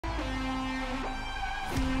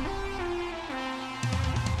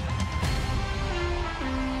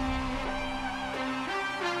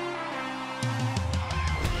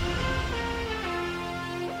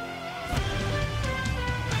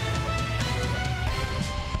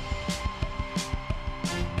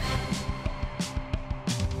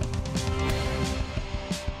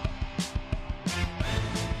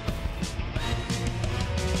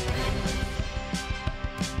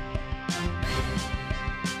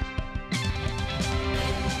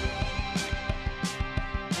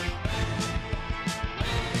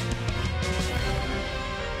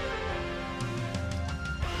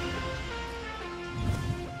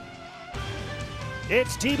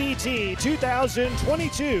It's TBT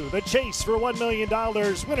 2022, the chase for $1 million,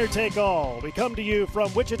 winner take all. We come to you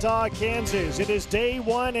from Wichita, Kansas. It is day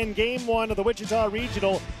one and game one of the Wichita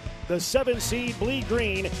Regional. The 7-seed Bleed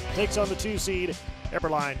Green takes on the 2-seed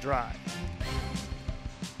Eberlein Drive.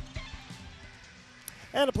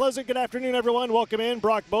 And a pleasant good afternoon, everyone. Welcome in.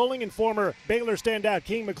 Brock Bowling and former Baylor standout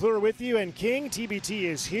King McClure with you. And King, TBT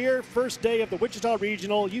is here. First day of the Wichita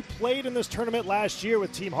Regional. You played in this tournament last year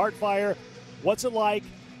with Team Heartfire. What's it like?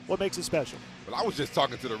 What makes it special? Well, I was just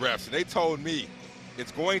talking to the refs, and they told me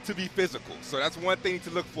it's going to be physical. So that's one thing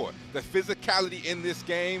to look for. The physicality in this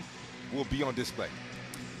game will be on display.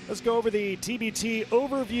 Let's go over the TBT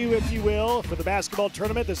overview, if you will, for the basketball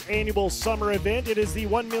tournament, this annual summer event. It is the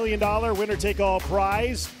 $1 million winner-take-all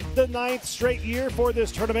prize, the 9th straight year for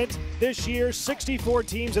this tournament. This year, 64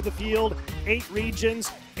 teams in the field, 8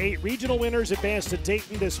 regions. 8 regional winners advanced to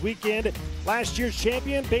Dayton this weekend. Last year's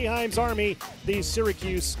champion, Boeheim's Army, the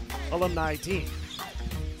Syracuse alumni team.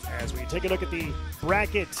 As we take a look at the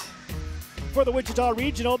bracket for the Wichita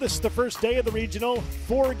Regional, this is the first day of the Regional.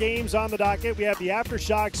 4 games on the docket. We have the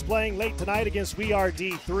Aftershocks playing late tonight against We Are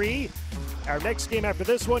D3. Our next game after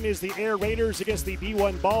this one is the Air Raiders against the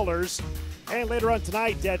B1 Ballers. And later on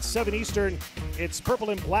tonight at 7 Eastern, it's Purple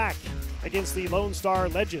and Black against the Lone Star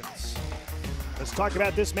Legends. Let's talk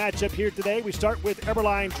about this matchup here today. We start with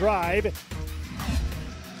Eberlein Drive.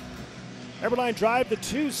 Eberlein Drive, the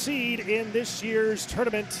 2-seed in this year's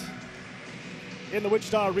tournament in the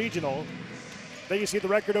Wichita Regional. There you see the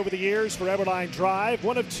record over the years for Eberlein Drive.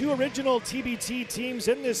 One of 2 original TBT teams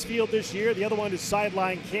in this field this year. The other one is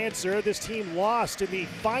Sideline Cancer. This team lost in the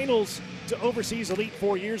finals to Overseas Elite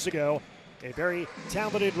 4 years ago. A very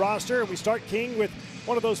talented roster. We start, King, with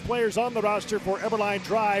one of those players on the roster for Eberlein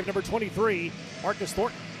Drive, number 23, Marcus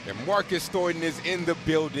Thornton. And Marcus Thornton is in the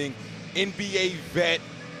building. NBA vet,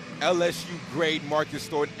 LSU grade Marcus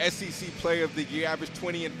Thornton, SEC Player of the Year, averaged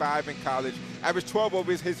 20 and 5 in college, averaged 12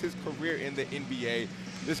 over his career in the NBA.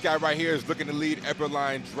 This guy right here is looking to lead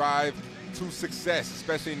Eberlein Drive to success,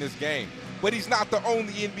 especially in this game. But he's not the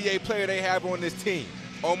only NBA player they have on this team.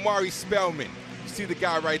 Omari Spellman, you see the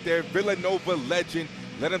guy right there, Villanova legend,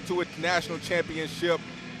 led him to a national championship.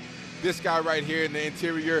 This guy right here in the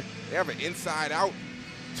interior, they have an inside-out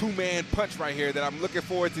 2-man punch right here that I'm looking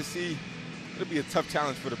forward to see. It'll be a tough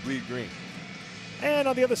challenge for the Bleed Green. And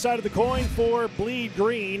on the other side of the coin for Bleed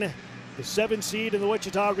Green, the 7-seed in the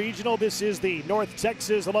Wichita Regional. This is the North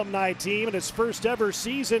Texas alumni team in its first ever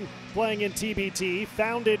season playing in TBT,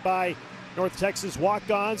 founded by North Texas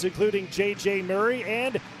walk-ons, including J.J. Murray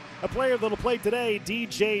and a player that'll play today,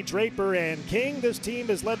 DJ Draper. And King, this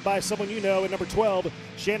team is led by someone you know at number 12,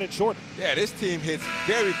 Shannon Shorter. Yeah, this team hits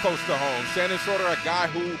very close to home. Shannon Shorter, a guy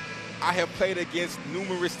who I have played against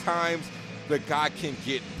numerous times. The guy can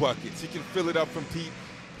get buckets. He can fill it up from deep.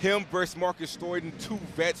 Him versus Marcus Thornton, 2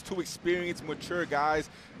 vets, 2 experienced, mature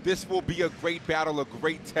guys. This will be a great battle, a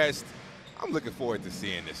great test. I'm looking forward to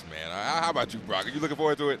seeing this, man. How about you, Brock? Are you looking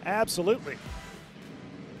forward to it? Absolutely.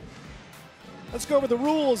 Let's go over the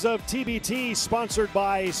rules of TBT, sponsored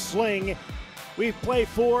by Sling. We play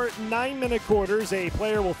 4 9-minute quarters. A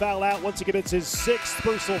player will foul out once he commits his 6th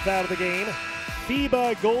personal foul of the game.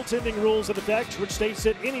 FIBA goaltending rules in effect, which states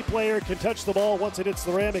that any player can touch the ball once it hits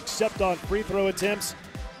the rim except on free throw attempts.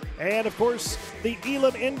 And of course, the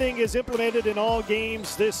elim ending is implemented in all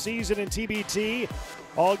games this season in TBT.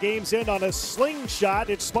 All games end on a slingshot.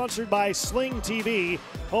 It's sponsored by Sling TV,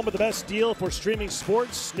 home of the best deal for streaming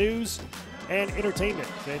sports, news, and entertainment.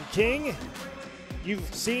 And King,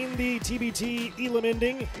 you've seen the TBT elim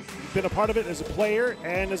ending. You've been a part of it as a player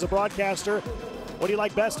and as a broadcaster. What do you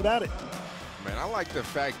like best about it? Man, I like the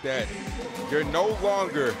fact that you're no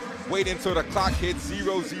longer waiting until the clock hits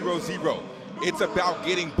 0-0-0. It's about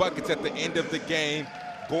getting buckets at the end of the game,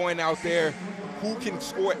 going out there. Who can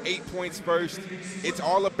score 8 points first? It's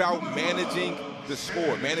all about managing the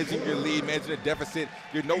score, managing your lead, managing the deficit.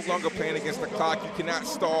 You're no longer playing against the clock. You cannot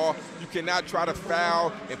stall. You cannot try to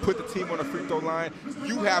foul and put the team on the free throw line.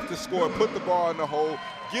 You have to score, put the ball in the hole,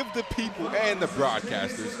 give the people and the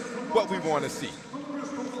broadcasters what we want to see.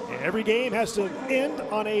 Every game has to end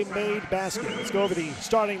on a made basket. Let's go over the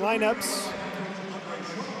starting lineups.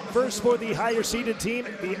 First, for the higher-seeded team,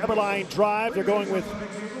 the Eberlein Drive, they're going with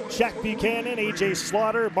Shaq Buchanan, A.J.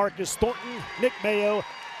 Slaughter, Marcus Thornton, Nick Mayo,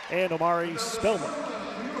 and Omari Spellman.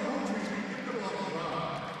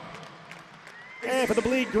 And for the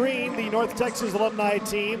Bleed Green, the North Texas alumni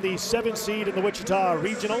team, the 7-seed in the Wichita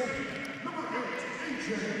Regional.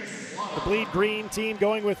 The Bleed Green team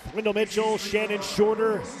going with Wendell Mitchell, Shannon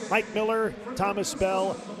Shorter, Mike Miller, Thomas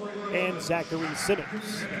Bell, and Zachary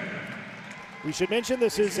Simmons. We should mention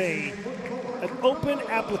this is a an open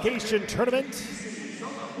application tournament.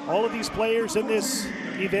 All of these players in this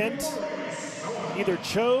event either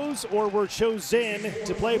chose or were chosen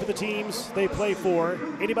to play for the teams they play for.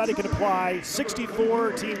 Anybody can apply.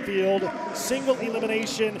 64 team field, single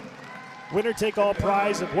elimination, winner take all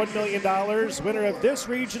prize of $1 million. Winner of this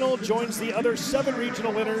regional joins the other 7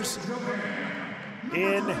 regional winners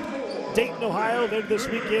in Dayton, Ohio, later this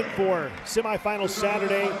weekend for semifinal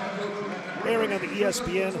Saturday, airing on the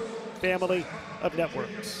ESPN family of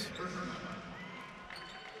networks.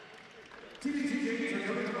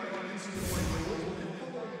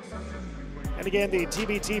 And again, the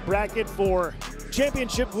TBT bracket for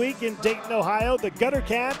championship week in Dayton, Ohio. The Gutter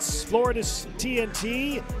Cats, Florida's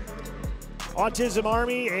TNT, Autism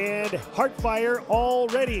Army, and Heartfire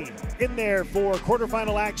already in there for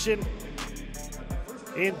quarterfinal action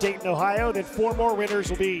in Dayton, Ohio. Then 4 more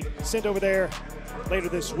winners will be sent over there later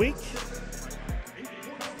this week.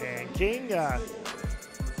 And King,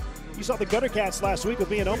 you saw the Gutter Cats last week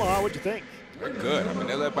with me in Omaha. What'd you think? They're good. I mean,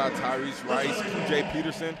 they're led by Tyrese Rice, QJ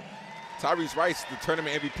Peterson. Tyrese Rice, the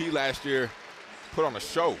tournament MVP last year, put on a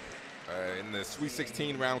show in the Sweet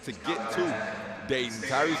 16 round to get to Dayton.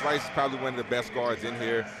 Tyrese Rice is probably one of the best guards in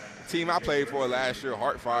here. The team I played for last year,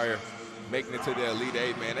 Heartfire, making it to the Elite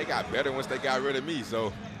Eight, man, they got better once they got rid of me,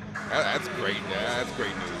 so that's great. That's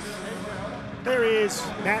great news. There is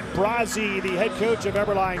Matt Brazzi, the head coach of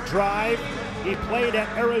Eberlein Drive. He played at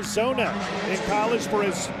Arizona in college for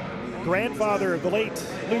his grandfather, the late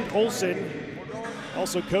Luke Olson.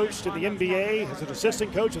 Also coached in the NBA as an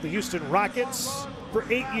assistant coach of the Houston Rockets for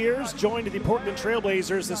 8 years, joined the Portland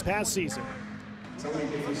Trailblazers this past season.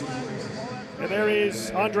 And there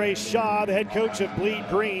is Andre Shaw, the head coach of Bleed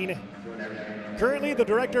Green, currently the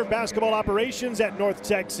director of basketball operations at North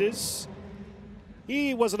Texas.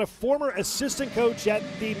 He was a former assistant coach at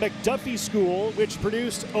the McDuffie School, which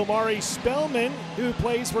produced Omari Spellman, who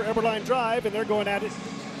plays for Eberlein Drive, and they're going at it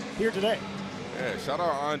here today. Yeah, shout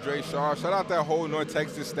out Andre Shaw. Shout out that whole North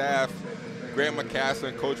Texas staff. Grant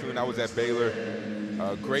McCaslin coached me when I was at Baylor.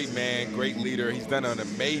 Great man, great leader. He's done an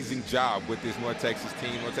amazing job with this North Texas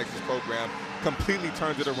team, North Texas program. Completely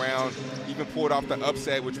turned it around. Even pulled off the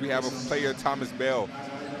upset, which we have a player, Thomas Bell,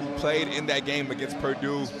 who played in that game against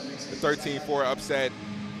Purdue, the 13-4 upset.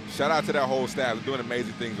 Shout out to that whole staff. They're doing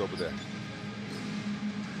amazing things over there.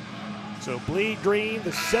 So Bleed Green, the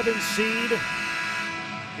 7th seed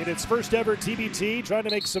in its first ever TBT, trying to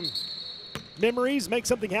make some memories, make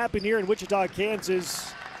something happen here in Wichita,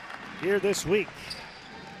 Kansas, here this week.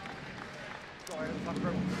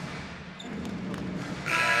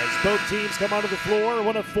 As both teams come onto the floor,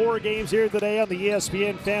 one of 4 games here today on the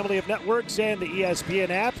ESPN family of networks and the ESPN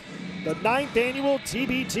app, the 9th annual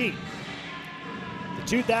TBT. The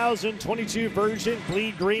 2022 version,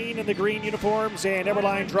 Bleed Green in the green uniforms and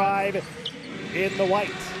Eberlein Drive in the white.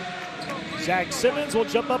 Zach Simmons will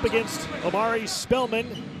jump up against Omari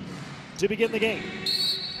Spellman to begin the game.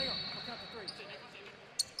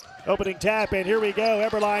 Opening tap, and here we go,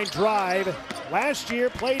 Eberlein Drive. Last year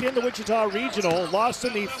played in the Wichita Regional, lost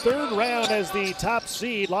in the 3rd round as the top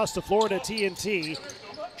seed, lost to Florida TNT.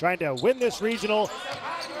 Trying to win this regional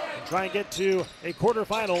and try and get to a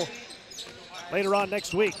quarterfinal later on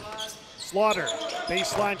next week. Slaughter,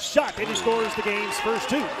 baseline shot, and he scores the game's first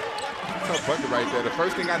 2. That's a bucket right there. The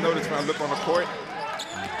first thing I noticed when I look on the court,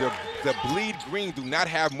 the Bleed Green do not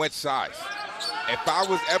have much size. If I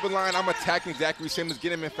was Eberlein, I'm attacking Zachary Simmons,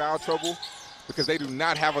 get him in foul trouble, because they do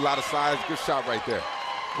not have a lot of size. Good shot right there.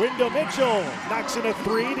 Wendell Mitchell knocks in a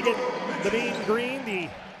 3 to get the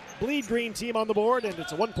Bleed Green team on the board, and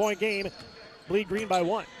it's a 1-point game. Bleed Green by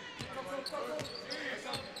 1.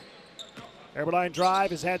 Eberlein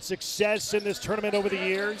Drive has had success in this tournament over the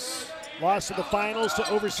years. Lost in the finals to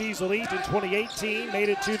Overseas Elite in 2018, made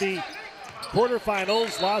it to the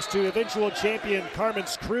quarterfinals, lost to eventual champion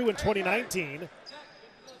Carmen's Crew in 2019.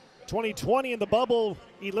 2020 in the bubble,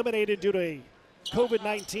 eliminated due to a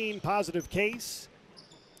COVID-19 positive case.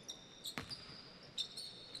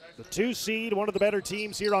 The 2 seed, one of the better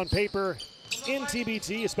teams here on paper in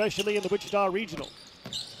TBT, especially in the Wichita Regional.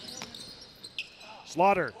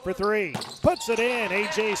 Slaughter for 3, puts it in.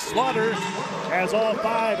 A.J. Slaughter has all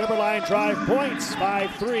 5 Eberlein Drive points,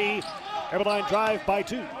 5-3. Eberlein Drive by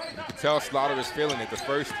 2. You can tell Slaughter is feeling it. The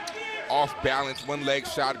first off-balance, one-leg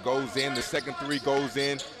shot goes in. The second 3 goes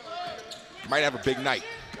in. Might have a big night.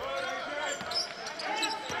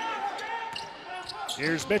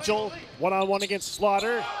 Here's Mitchell, one-on-one against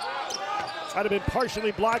Slaughter. Might have been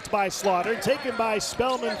partially blocked by Slaughter. Taken by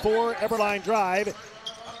Spellman for Eberlein Drive.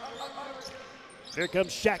 Here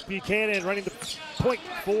comes Shaq Buchanan running the point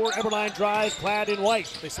for Eberlein Drive, clad in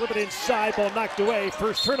white. They slip it inside, ball knocked away.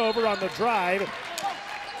 First turnover on the drive.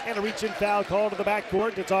 And a reach-in foul call to the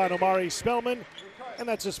backcourt. It's on Omari Spellman, and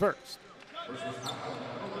that's his first.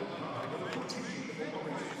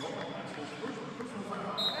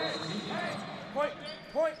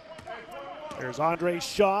 There's Andre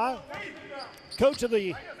Shaw, coach of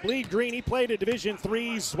the Bleed Green. He played at Division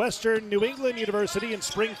III's Western New England University in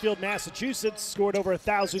Springfield, Massachusetts. Scored over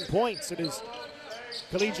 1,000 points in his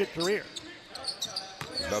collegiate career.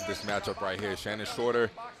 Love this matchup right here. Shannon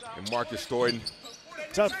Shorter and Marcus Thornton.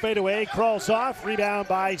 Tough fadeaway, crawls off. Rebound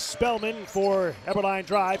by Spellman for Eberlein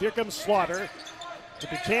Drive. Here comes Slaughter. To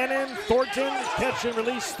Buchanan, Thornton, catch and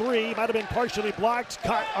release three. Might have been partially blocked.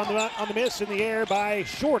 Caught on the miss in the air by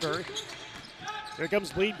Shorter. Here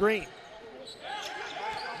comes Bleed Green.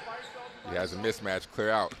 He has a mismatch, clear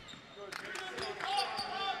out.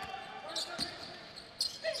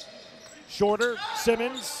 Shorter,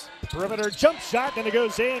 Simmons, perimeter jump shot, and it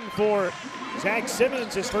goes in for Zach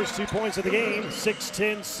Simmons, his first 2 points of the game.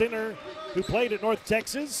 6'10" center who played at North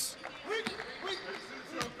Texas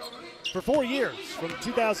for 4 years, from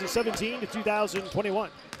 2017 to 2021.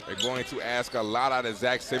 They're going to ask a lot out of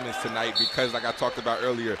Zach Simmons tonight because, like I talked about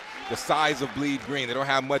earlier, the size of Bleed Green, they don't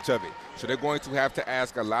have much of it. So they're going to have to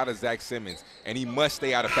ask a lot of Zach Simmons, and he must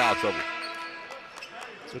stay out of foul trouble.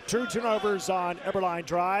 So 2 turnovers on Eberlein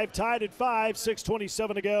Drive, tied at 5,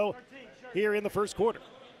 6:27 to go here in the first quarter.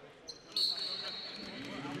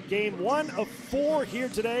 Game 1 of 4 here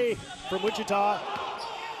today from Wichita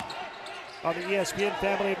on the ESPN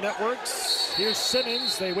family of networks. Here's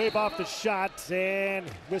Simmons. They wave off the shot and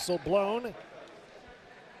whistle blown.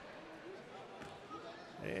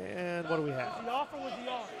 And what do we have? The offer was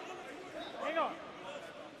the offer. Hang on.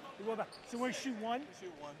 We go back. So we shoot one,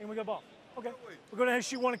 and we go ball. Okay. We're going to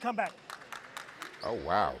shoot one and come back. Oh,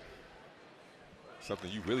 wow.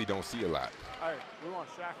 Something you really don't see a lot. All right, we want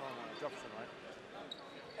Shaq on Jefferson, right?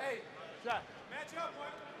 Hey, Shaq. Match up,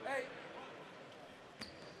 one. Hey.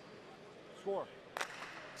 Score.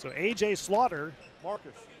 So A.J. Slaughter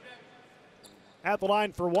Marcus. at the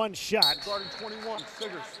line for one shot. Starting 21,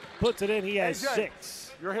 Siggers. Puts it in, he has AJ,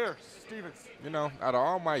 6. You're here, Stevens. You know, out of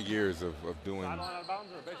all my years of doing,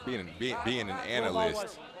 being an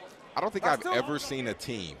analyst, I don't think I've ever seen a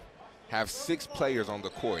team have 6 players on the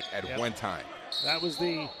court at one time. That was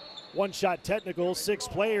the one-shot technical. 6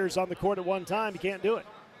 players on the court at one time. You can't do it.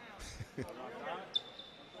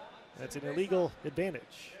 That's an illegal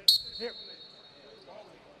advantage. Here.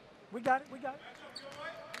 We got it. We got it.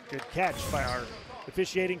 Good catch by our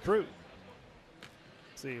officiating crew.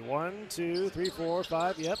 Let's see, 1, 2, 3, 4,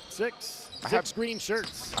 5, yep, 6. 6 green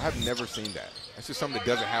shirts. I have never seen that. It's just something that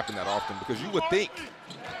doesn't happen that often because you would think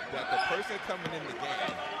that the person coming in the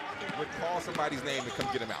game would call somebody's name to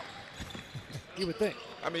come get him out. You would think.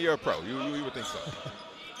 I mean, you're a pro. You would think so.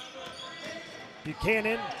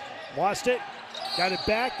 Buchanan lost it, got it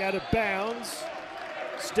back, out of bounds.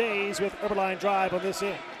 Stays with Eberlein Drive on this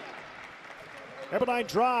end. Eberlein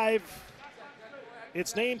Drive,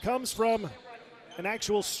 its name comes from an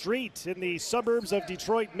actual street in the suburbs of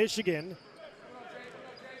Detroit, Michigan.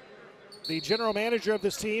 The general manager of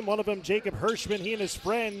this team, one of them, Jacob Hirschman, he and his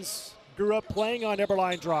friends grew up playing on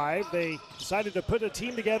Eberlein Drive. They decided to put a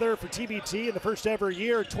team together for TBT in the first ever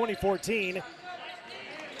year, 2014,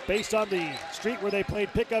 based on the street where they played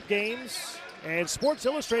pickup games. And Sports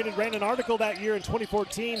Illustrated ran an article that year in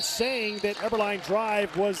 2014 saying that Eberlein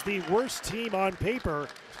Drive was the worst team on paper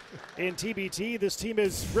in TBT. This team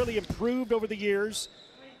has really improved over the years.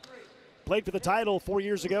 Played for the title 4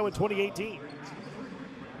 years ago in 2018.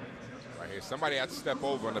 Right here, somebody has to step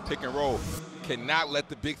over on the pick and roll. Cannot let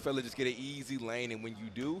the big fella just get an easy lane, and when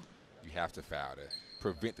you do, you have to foul to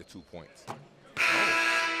prevent the 2 points.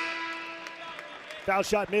 Foul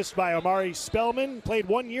shot missed by Omari Spellman. Played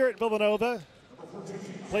 1 year at Villanova.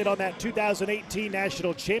 Played on that 2018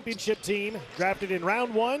 National Championship team. Drafted in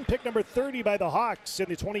round 1, pick number 30 by the Hawks in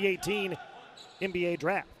the 2018 NBA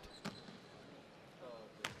draft.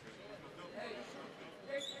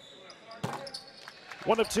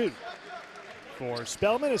 One of 2 for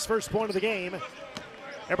Spellman, his first point of the game.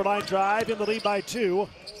 Eberlein Drive in the lead by 2.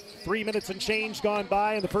 3 minutes and change gone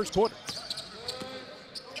by in the first quarter.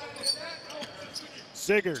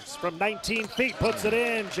 Siggers from 19 feet puts it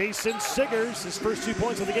in. Jason Siggers, his first 2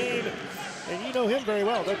 points of the game. And you know him very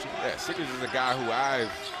well, don't you? Yeah, Siggers is a guy who I've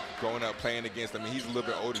grown up playing against. I mean, he's a little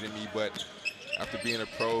bit older than me, but after being a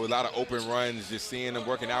pro, a lot of open runs, just seeing him,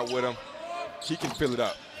 working out with him, he can fill it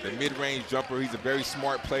up. The mid-range jumper, he's a very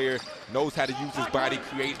smart player, knows how to use his body,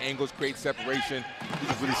 create angles, create separation. He's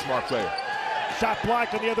a really smart player. Shot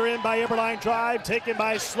blocked on the other end by Eberlein Drive, taken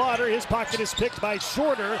by Slaughter. His pocket is picked by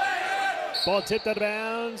Shorter. Ball tipped out of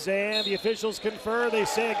bounds, and the officials confer. They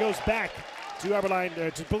say it goes back to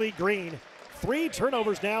Eberlein, to Bleed Green. 3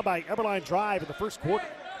 turnovers now by Eberlein Drive in the first quarter.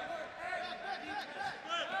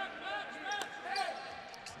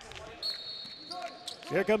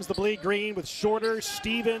 Here comes the Bleed Green with Shorter,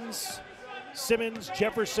 Stevens, Simmons,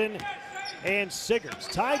 Jefferson, and Siggers.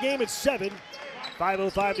 Tie game at 7.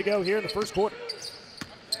 5:05 to go here in the first quarter.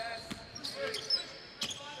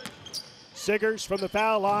 Siggers from the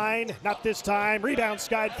foul line, not this time. Rebound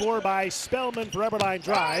skied for by Spellman for Eberlein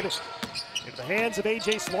Drive. In the hands of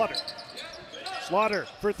A.J. Slaughter. Slaughter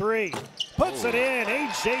for 3. Puts it in.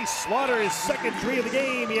 A.J. Slaughter, his second 3 of the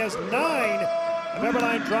game. He has 9 of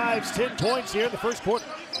Eberlein Drive's 10 points here in the first quarter.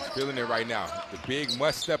 He's feeling it right now. The big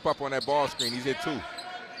must step up on that ball screen. He's at 2.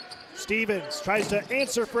 Stevens tries to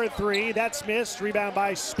answer for a 3. That's missed. Rebound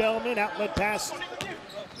by Spellman. Outlet pass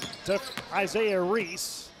to Isaiah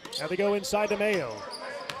Reese. Now they go inside to Mayo.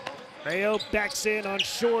 Mayo backs in on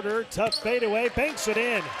Shorter. Tough fadeaway. Banks it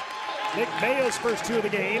in. Nick Mayo's first 2 of the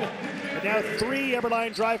game. And now 3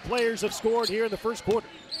 Eberlein Drive players have scored here in the first quarter.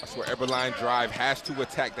 That's where Eberlein Drive has to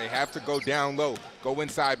attack. They have to go down low, go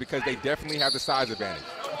inside, because they definitely have the size advantage.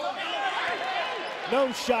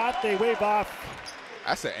 No shot. They wave off.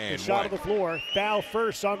 That's an and shot one. on the floor. Foul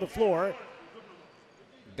first on the floor.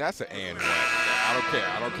 That's an and one.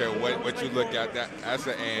 I don't care what you look at. That's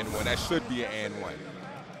an and one. That should be an and one.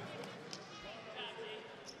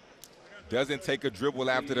 Doesn't take a dribble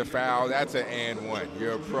after the foul. That's an and one.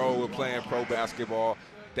 You're a pro. We're playing pro basketball.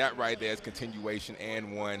 That right there is continuation.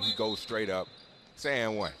 And one. He goes straight up. It's an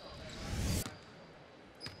and one.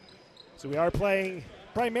 So we are playing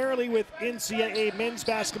primarily with NCAA men's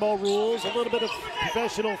basketball rules, a little bit of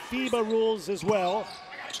professional FIBA rules as well,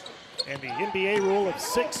 and the NBA rule of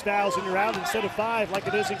 6 fouls and you're out instead of 5 like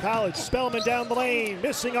it is in college. Spellman down the lane,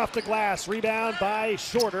 missing off the glass. Rebound by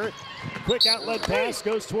Shorter. Quick outlet pass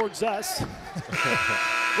goes towards us.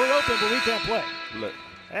 We're open, but we can't play. Look.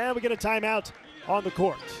 And we get a timeout on the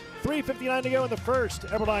court. 3:59 to go in the first.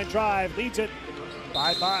 Eberlein Drive leads it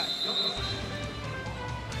by 5.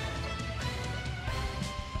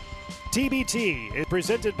 TBT is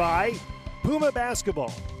presented by Puma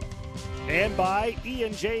Basketball and by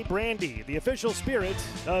E&J Brandy, the official spirit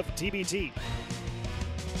of TBT.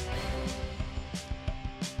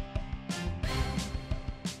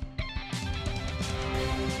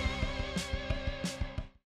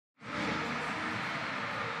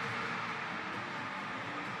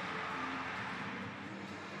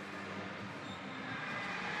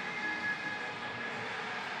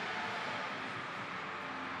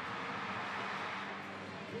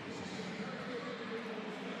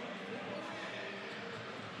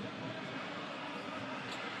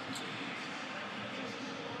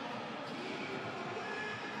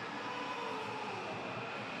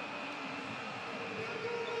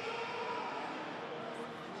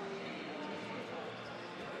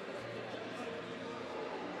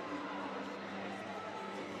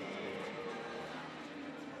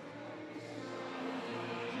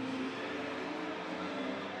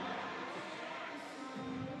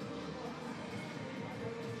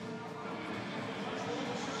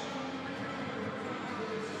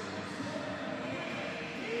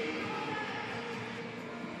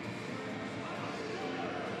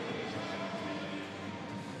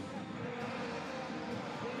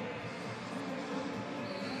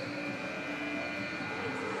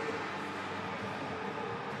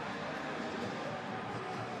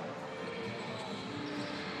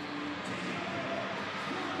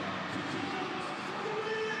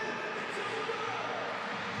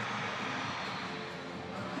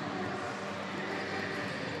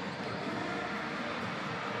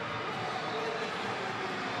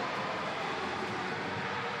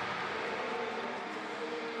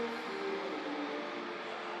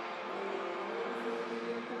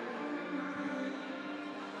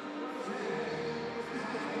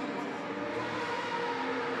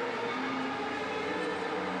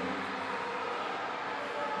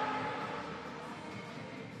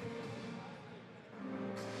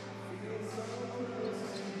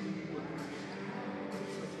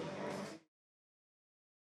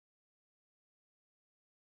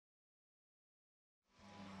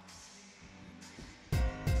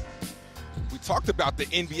 Talked about the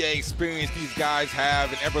NBA experience these guys have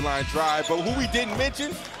in Eberlein Drive, but who we didn't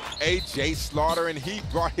mention, A.J. Slaughter, and he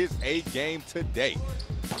brought his A game today.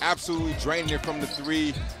 Absolutely draining it from the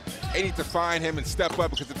 3. They need to find him and step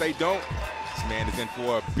up, because if they don't, this man is in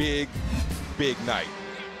for a big, big night.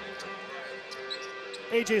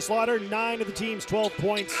 A.J. Slaughter, 9 of the team's 12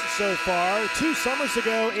 points so far. 2 summers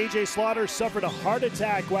ago, A.J. Slaughter suffered a heart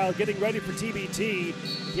attack while getting ready for TBT.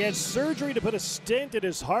 He had surgery to put a stent in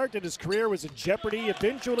his heart, and his career was in jeopardy.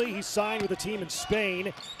 Eventually, he signed with a team in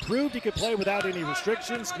Spain, proved he could play without any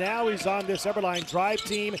restrictions. Now he's on this Eberlein Drive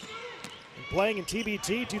team and playing in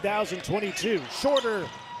TBT 2022. Shorter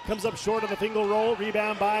comes up short on the finger roll.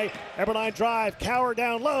 Rebound by Eberlein Drive. Coward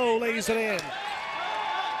down low, lays it in.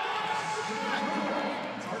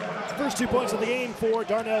 First 2 points of the game for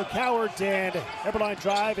Darnell Coward, and Eberlein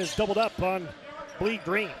Drive is doubled up on Bleed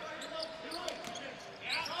Green.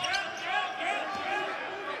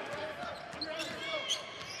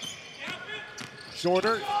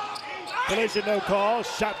 Shorter, collision, no call,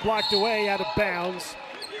 shot blocked away, out of bounds.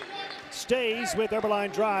 Stays with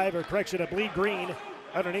Eberlein Drive, or correction, a Bleed Green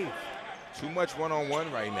underneath. Too much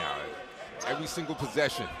one-on-one right now. Every single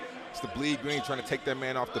possession, it's the Bleed Green trying to take that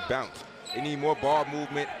man off the bounce. They need more ball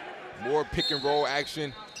movement, more pick and roll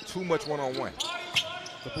action, too much one-on-one.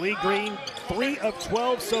 The Bleed Green, 3 of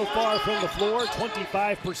 12 so far from the floor,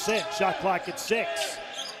 25%. Shot clock at 6.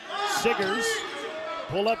 Siggers,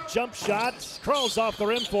 pull-up jump shot, crawls off the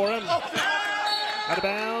rim for him. Out of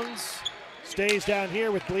bounds, stays down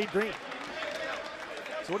here with Bleed Green.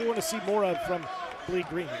 So what do you want to see more of from Bleed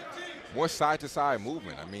Green? More side-to-side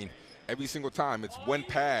movement. I mean, every single time, it's one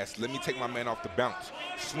pass. Let me take my man off the bounce.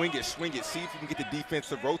 Swing it, see if you can get the defense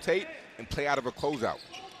to rotate and play out of a closeout.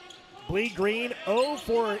 Bleed Green 0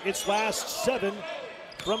 for its last 7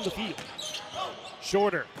 from the field.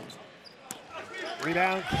 Shorter.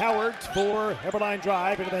 Rebound Coward for Eberlein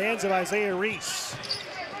Drive into the hands of Isaiah Reese.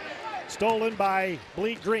 Stolen by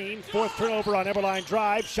Bleed Green. 4th turnover on Eberlein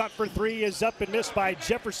Drive. Shot for 3 is up and missed by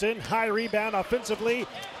Jefferson. High rebound offensively,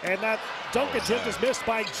 and that dunk attempt is missed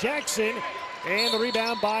by Jackson. And the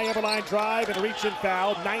rebound by Eberlein Drive, and a reach-in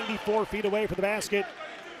foul, 94 feet away from the basket.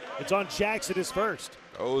 It's on Jackson, his first.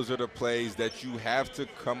 Those are the plays that you have to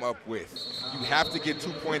come up with. You have to get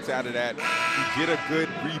 2 points out of that. You get a good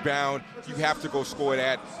rebound, you have to go score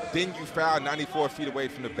that. Then you foul 94 feet away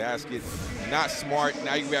from the basket. Not smart.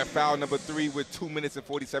 Now you have foul number 3 with 2 minutes and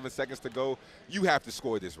 47 seconds to go. You have to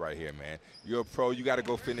score this right here, man. You're a pro. You got to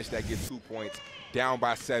go finish that, get 2 points, down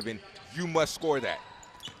by 7. You must score that.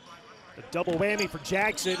 A double whammy for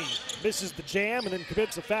Jackson. He misses the jam and then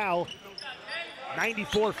commits a foul.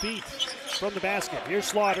 94 feet from the basket. Here's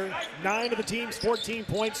Slaughter. 9 of the team's 14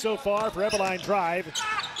 points so far for Eberlein Drive.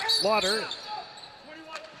 Slaughter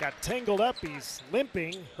got tangled up. He's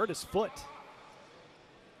limping, hurt his foot.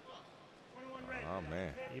 Oh,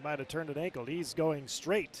 man. He might have turned an ankle. He's going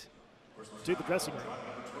straight to the dressing room.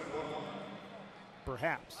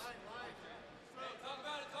 Perhaps.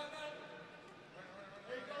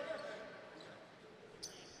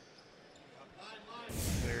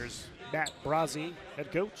 There's Matt Brazzi,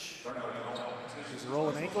 head coach. Does he roll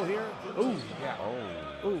an ankle here? Ooh, yeah.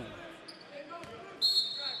 Oh. Ooh.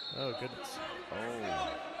 Oh, goodness.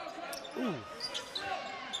 Oh. Ooh.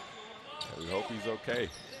 We hope he's okay.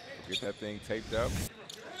 We'll get that thing taped up.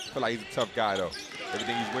 I feel like he's a tough guy, though.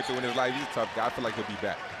 Everything he's went through in his life, he's a tough guy. I feel like he'll be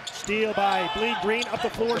back. Steal by Bleed Green, up the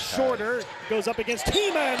floor, Shorter. Goes up against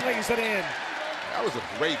Tima and lays it in. That was a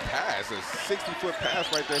great pass, a 60-foot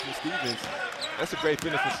pass right there from Stevens. That's a great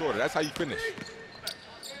finish for Shorter. That's how you finish.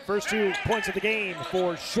 First 2 points of the game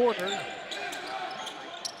for Shorter.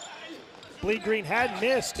 Bleed Green had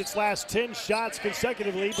missed its last 10 shots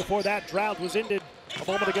consecutively before that drought was ended a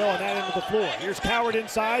moment ago on that end of the floor. Here's Coward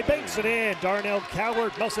inside, banks it in. Darnell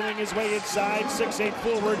Coward muscling his way inside, 6'8"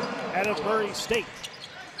 forward out of Murray State.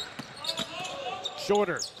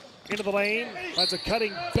 Shorter into the lane, finds a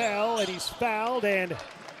cutting Bell, and he's fouled, and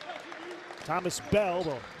Thomas Bell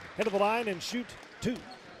will head to the line and shoot 2.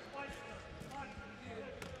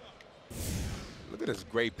 Look at this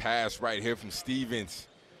great pass right here from Stevens.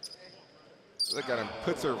 Look at him,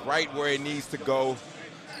 puts her right where it needs to go.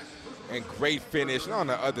 And great finish. And on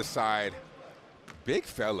the other side, big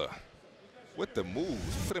fella with the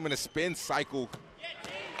moves. Put him in a spin cycle.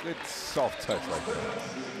 Good soft touch right there.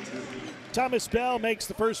 Thomas Bell makes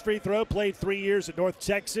the first free throw, played 3 years at North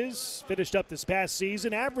Texas, finished up this past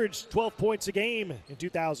season, averaged 12 points a game in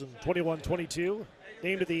 2021-22,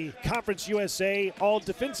 named to the Conference USA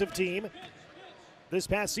All-Defensive Team this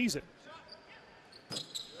past season.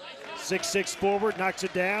 6'6" forward, knocks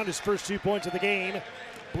it down, his first 2 points of the game.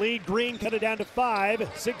 Bleed Green cut it down to 5,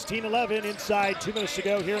 16-11 inside 2 minutes to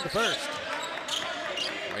go here in the first.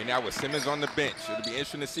 Right now with Simmons on the bench, it'll be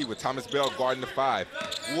interesting to see with Thomas Bell guarding the 5.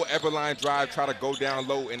 Will Eberlein Drive try to go down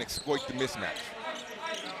low and exploit the mismatch?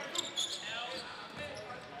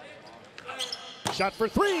 Shot for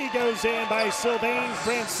three goes in by Sylvain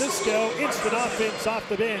Francisco. Instant offense off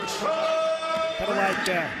the bench. Kind of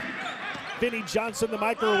like Vinnie Johnson, the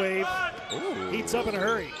microwave. Ooh. Heats up in a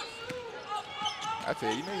hurry. I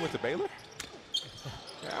tell you, you know you went to Baylor?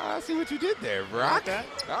 I see what you did there, Brock. Like that?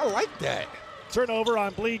 I like that. Turnover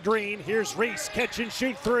on Bleed Green. Here's Reese, catch and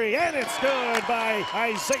shoot three, and it's good by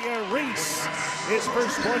Isaiah Reese. His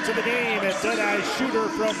first points of the game, a dead-eye shooter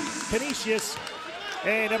from Canisius.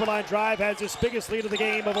 And Eberlein Drive has his biggest lead of the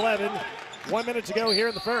game of 11. 1 minute to go here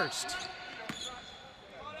in the first.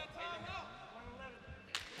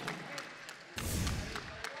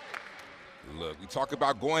 Look, we talk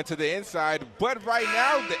about going to the inside, but right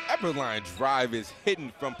now the Eberlein Drive is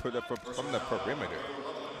hidden from the perimeter.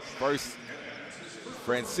 First,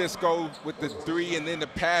 Francisco with the three, and then the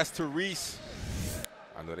pass to Reese.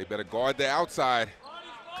 I know they better guard the outside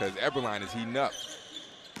because Eberlein is heating up.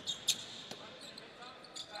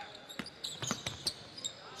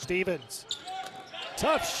 Stevens.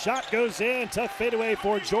 Tough shot goes in. Tough fadeaway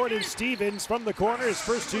for Jordan Stevens from the corner. His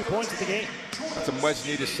first 2 points of the game. That's a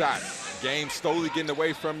much-needed shot. Game slowly getting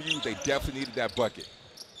away from you. They definitely needed that bucket.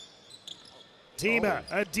 Tima,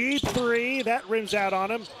 a deep three. That rims out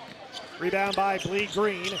on him. Rebound by Bleed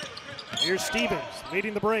Green. Here's Stevens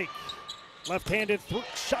leading the break. Left-handed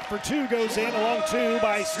shot for two goes in. Along two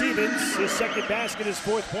by Stevens. His second basket, his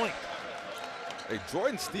 4th point. Hey,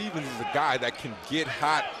 Jordan Stevens is a guy that can get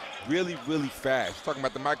hot really, really fast. Talking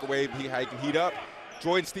about the microwave, how he can heat up.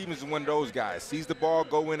 Jordan Stevens is one of those guys. Sees the ball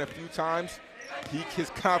go in a few times, his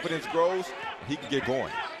confidence grows, he can get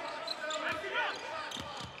going.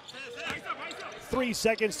 3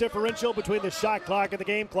 seconds differential between the shot clock and the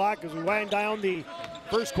game clock as we wind down the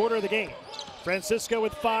first quarter of the game. Francisco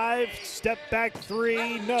with 5, step back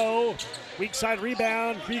three, no. Weak side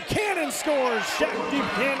rebound, Buchanan scores. Shaq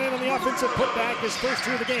Buchanan on the offensive putback, his first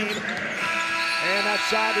 2 of the game. And that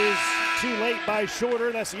shot is too late by Shorter,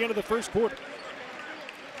 and that's the end of the first quarter.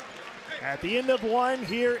 At the end of 1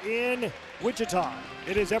 here in Wichita,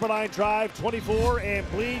 it is Eberlein Drive 24 and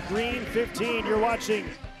Bleed Green 15. You're watching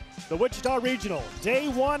the Wichita Regional, Day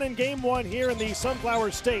 1 and Game 1 here in the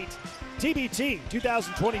Sunflower State, TBT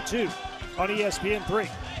 2022 on ESPN3.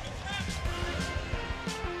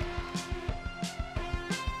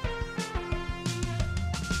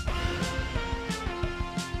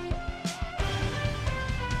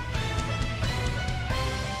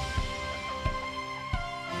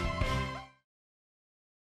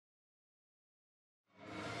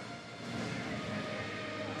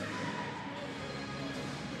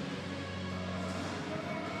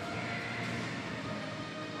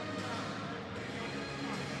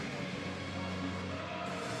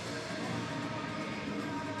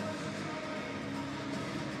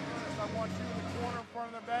 I want you in the corner in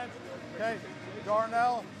front of the bench. Okay,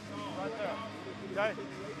 Darnell, right there. Okay,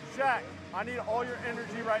 Shaq, I need all your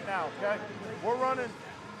energy right now. Okay, we're running.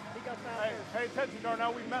 Hey, pay attention,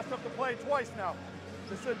 Darnell. We messed up the play twice now.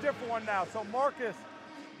 This is a different one now. So Marcus,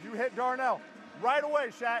 you hit Darnell right away,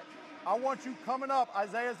 Shaq. I want you coming up.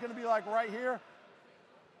 Isaiah's going to be like right here.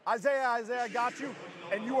 Isaiah, got you.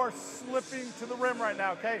 And you are slipping to the rim right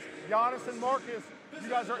now, okay? Giannis and Marcus, you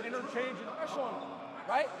guys are interchanging. Pressure on them,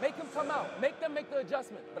 right? Make them come out. Make them make the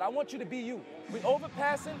adjustment. But I want you to be you. We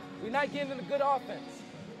overpassing. We're not getting in a good offense.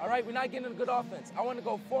 All right? We're not getting in a good offense. I want to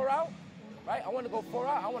go 4 out, right? I want to go 4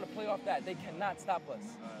 out. I want to play off that. They cannot stop us.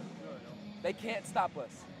 They can't stop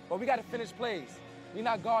us. But we got to finish plays. We're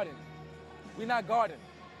not guarding. We're not guarding.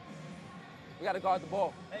 We got to guard the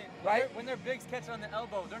ball, hey, right? When their bigs catch it on the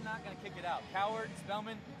elbow, they're not going to kick it out. Coward,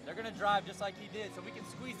 Spellman, they're going to drive just like he did, so we can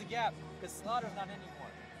squeeze the gap because Slaughter's not in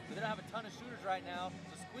anymore. So they don't have a ton of shooters right now,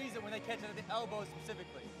 so squeeze it when they catch it at the elbow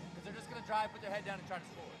specifically because they're just going to drive, put their head down, and try to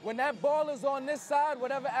score. When that ball is on this side,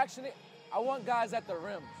 whatever action, I want guys at the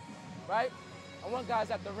rim, right? I want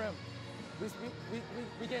guys at the rim.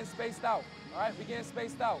 We getting spaced out, all right? We getting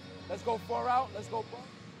spaced out. Let's go 4 out. Let's go 4.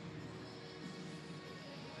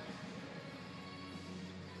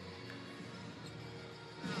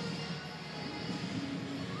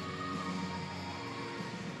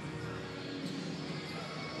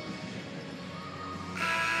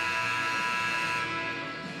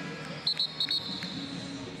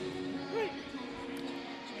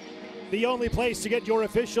 The only place to get your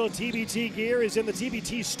official TBT gear is in the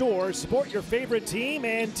TBT store. Support your favorite team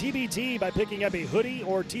and TBT by picking up a hoodie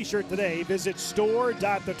or t-shirt today. Visit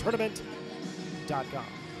store.thetournament.com.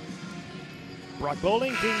 Brock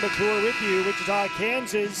Bowling, King McClure with you. Wichita,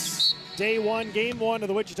 Kansas. Day 1, Game 1 of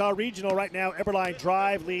the Wichita Regional. Right now, Eberlein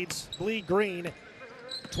Drive leads Bleed Green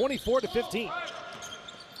 24-15.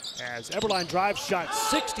 As Eberlein Drive shot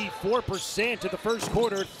 64% in the first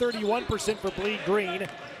quarter, 31% for Bleed Green.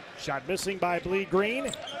 Shot missing by Bleed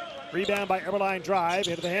Green. Rebound by Eberlein Drive.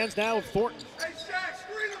 Into the hands now of Thornton.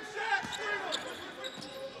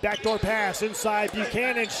 Backdoor pass inside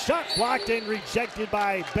Buchanan. Shot blocked and rejected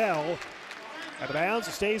by Bell. Out of bounds,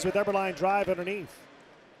 it stays with Eberlein Drive underneath.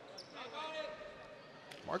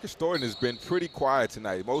 Marcus Thornton has been pretty quiet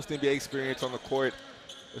tonight. Most NBA experience on the court.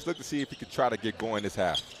 Let's look to see if he could try to get going this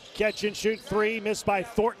half. Catch and shoot three, missed by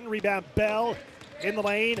Thornton. Rebound Bell in the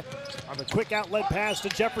lane on the quick outlet pass to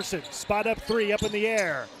Jefferson. Spot up three, up in the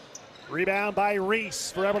air. Rebound by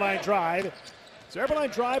Reese for Eberlein Drive. So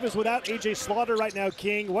Eberlein Drive is without A.J. Slaughter right now,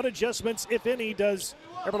 King. What adjustments, if any, does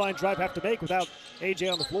Eberlein Drive have to make without A.J.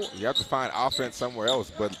 on the floor? You have to find offense somewhere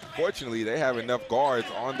else, but fortunately they have enough guards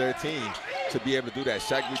on their team to be able to do that.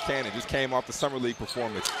 Shaq Buchanan just came off the Summer League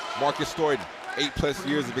performance. Marcus Thornton, 8+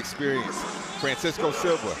 years of experience. Francisco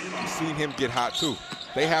Silva, you've seen him get hot too.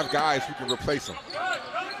 They have guys who can replace him.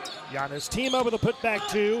 Giannis Tima with a putback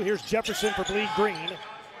two. Here's Jefferson for Bleed Green.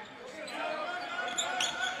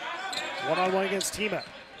 One-on-one against Tima.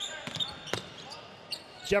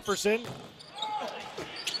 Jefferson.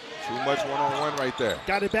 Too much one-on-one right there.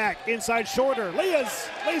 Got it back. Inside Shorter. Lays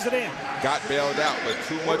it in. Got bailed out, but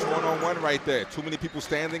too much one-on-one right there. Too many people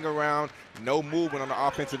standing around. No movement on the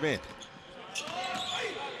offensive end.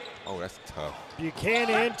 Oh, that's tough.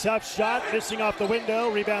 Buchanan, tough shot, missing off the window.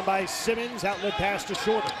 Rebound by Simmons. Outlet pass to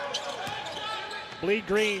Shorter. Bleed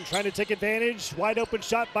Green trying to take advantage. Wide open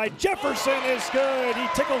shot by Jefferson is good. He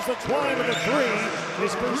tickles the twine with a three.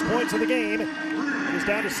 His first points of the game. It is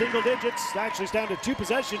down to single digits. Actually, it's down to 2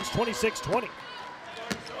 possessions, 26-20.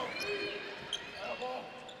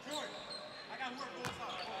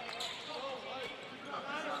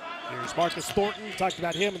 Here's Marcus Thornton. Talked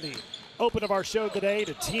about him in the open of our show today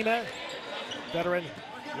to Tima, veteran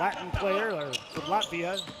Latin player from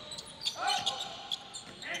Latvia.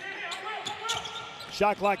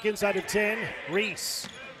 Shot clock inside of 10. Reese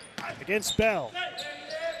against Bell.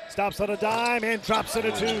 Stops on a dime and drops it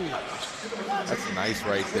a 2. That's nice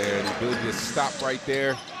right there. The ability to stop right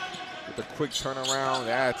there with a quick turnaround.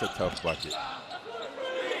 That's a tough bucket.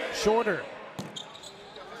 Shorter.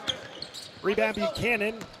 Rebound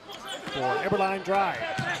Buchanan for Eberlein Drive.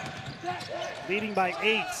 Leading by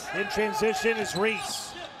 8. In transition is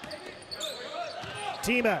Reese.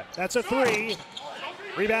 Tima, that's a 3.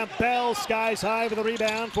 Rebound Bell, skies high with a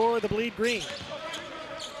rebound for the Bleed Green.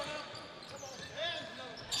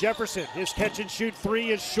 Jefferson, his catch and shoot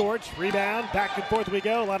 3 is short. Rebound, back and forth we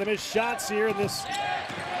go. A lot of missed shots here in this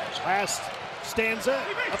last stanza.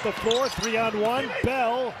 Up the floor, 3-on-1.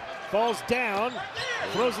 Bell falls down,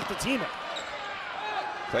 throws it to Tima.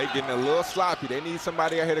 Play getting a little sloppy. They need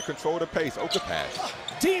somebody out here to control the pace. Open pass.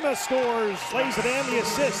 Tima scores, lays it in, the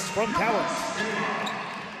assist from Coward.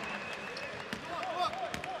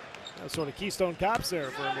 Sort of Keystone Cops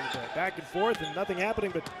there for a minute. Back and forth and nothing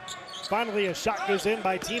happening, but finally a shot goes in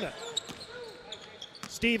by Tima.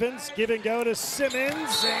 Stevens, give and go to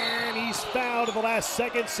Simmons, and he's fouled at the last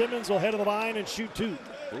second. Simmons will head to the line and shoot 2.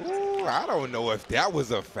 Ooh, I don't know if that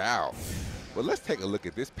was a foul. But let's take a look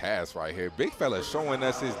at this pass right here. Big fella showing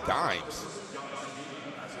us his dimes.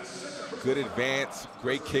 Good advance,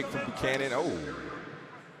 great kick from Buchanan. Oh,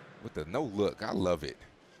 with the no look, I love it.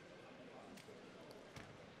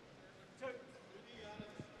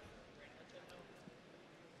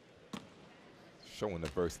 Showing the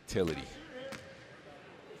versatility.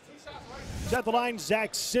 At the line,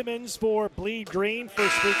 Zach Simmons for Bleed Green.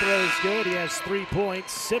 First free throw is good. He has 3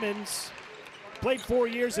 points. Simmons played 4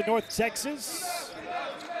 years in North Texas.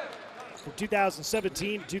 From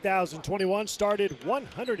 2017 to 2021, started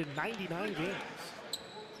 199 games.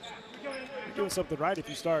 You're doing something right if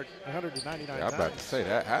you start 199 yeah, I'm about to say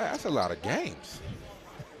that. That's a lot of games.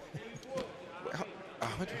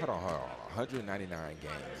 Hold on. 199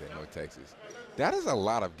 games in North Texas. That is a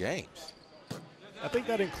lot of games. I think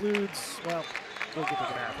that includes, well, we'll get to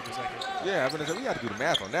the math in a second. Yeah, I mean, we got to do the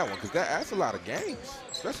math on that one because that's a lot of games,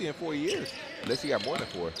 especially in 4 years, unless you got more than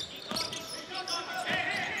 4.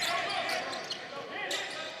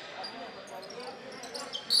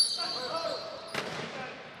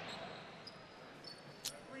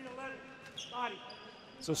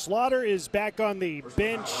 So Slaughter is back on the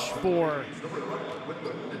bench for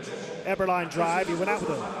Eberlein Drive. He went out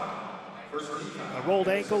with a rolled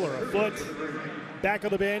ankle or a foot. Back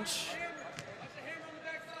on the bench.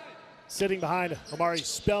 Sitting behind Amari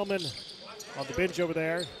Spellman on the bench over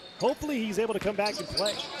there. Hopefully he's able to come back and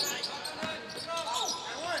play.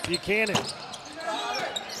 Buchanan.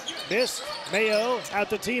 Missed. Mayo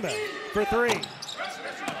out to Tima for 3.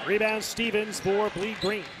 Rebound Stevens for Bleed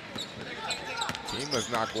Green.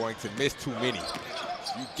 Tima's not going to miss too many.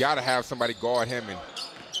 You got to have somebody guard him and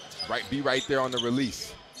be right there on the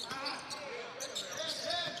release.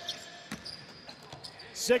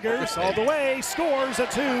 Siggers all the way, scores a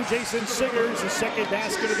 2. Jason Siggers, his second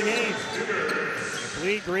basket of the game.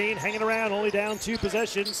 Bleed Green hanging around, only down 2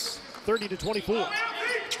 possessions, 30-24.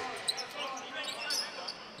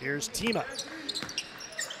 Here's Tima.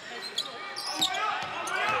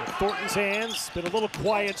 Thornton's hands, been a little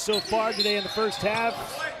quiet so far today in the first half,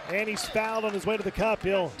 and he's fouled on his way to the cup.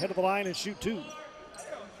 He'll head to the line and shoot 2.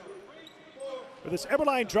 For this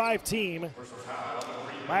Eberlein Drive team,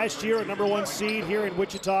 last year a #1 seed here in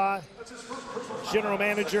Wichita, general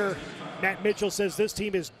manager Matt Mitchell says this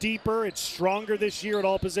team is deeper, it's stronger this year at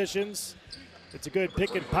all positions. It's a good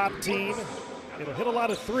pick and pop team. It'll hit a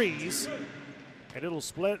lot of threes, and it'll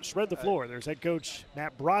spread the floor. There's head coach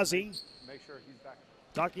Matt Brazzi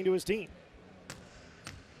talking to his team.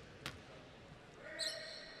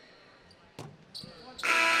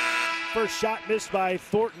 First shot missed by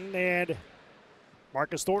Thornton, and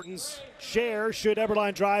Marcus Thornton's share should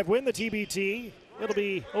Eberlein Drive win the TBT. It'll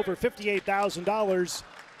be over $58,000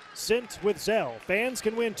 sent with Zelle. Fans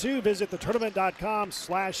can win too. Visit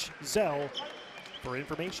thetournament.com/Zelle for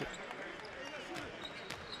information.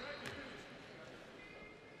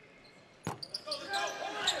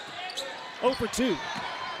 Oh for 2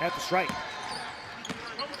 at the strike.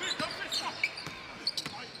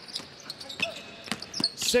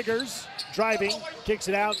 Siggers driving, kicks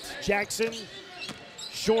it out. Jackson,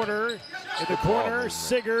 shorter in the corner.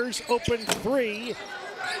 Siggers open 3.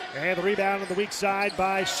 And the rebound on the weak side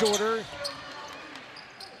by Shorter.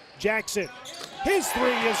 Jackson, his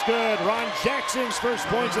 3 is good. Ron Jackson's first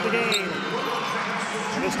points of the game.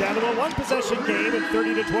 And it's down to a 1-possession game at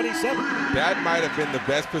 30-27. That might have been the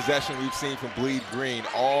best possession we've seen from Bleed Green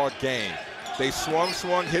all game. They swung,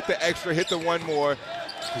 hit the extra, hit the one more.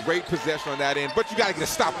 Great possession on that end, but you got to get a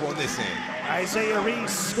stop on this end. Isaiah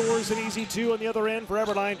Reese scores an easy 2 on the other end for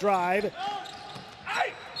Eberlein Drive.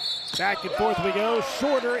 Back and forth we go.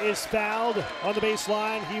 Shorter is fouled on the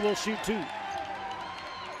baseline. He will shoot 2.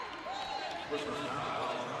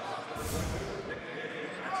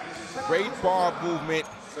 Great ball movement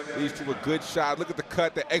leads to a good shot. Look at the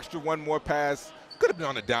cut, the extra one more pass. Could have been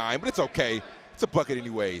on a dime, but it's okay. It's a bucket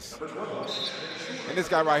anyways. And this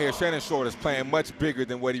guy right here, Shannon Short, is playing much bigger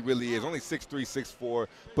than what he really is. Only 6'3", 6'4",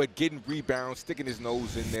 but getting rebounds, sticking his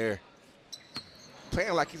nose in there.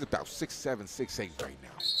 Playing like he's about 6'7", 6'8" right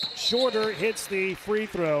now. Shorter hits the free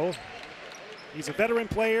throw. He's a veteran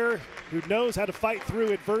player who knows how to fight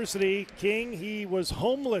through adversity. King, he was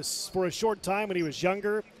homeless for a short time when he was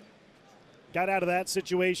younger. Got out of that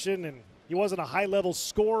situation, and he wasn't a high-level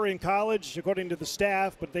scorer in college, according to the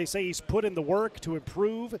staff, but they say he's put in the work to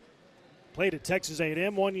improve. Played at Texas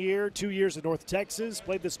A&M 1 year, 2 years at North Texas.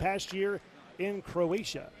 Played this past year in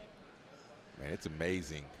Croatia. Man, it's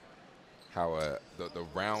amazing how the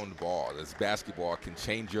round ball, this basketball, can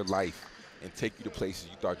change your life and take you to places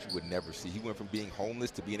you thought you would never see. He went from being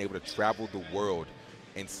homeless to being able to travel the world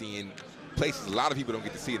and seeing places a lot of people don't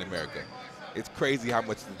get to see in America. It's crazy how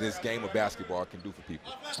much this game of basketball can do for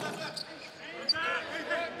people.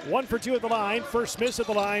 1 for 2 at the line. First miss at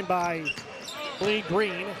the line by Bleed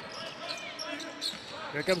Green.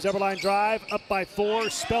 Here comes Eberlein Drive, up by 4.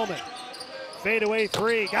 Spellman. Fadeaway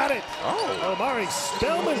 3, got it. Oh. Omari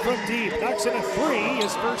Spellman from deep knocks in a 3.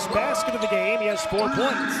 His first basket of the game. He has 4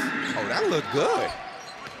 points. Oh, that looked good.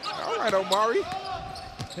 All right, Omari.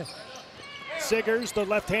 Siggers, the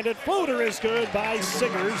left-handed floater is good by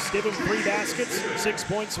Siggers. Give him 3 baskets, 6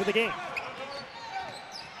 points for the game.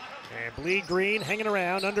 And Bleed Green hanging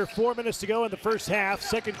around. Under 4 minutes to go in the first half.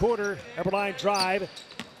 Second quarter, Eberlein Drive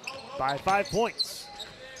by 5 points.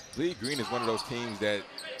 Bleed Green is one of those teams that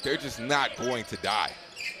they're just not going to die.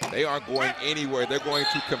 They aren't going anywhere. They're going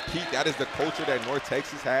to compete. That is the culture that North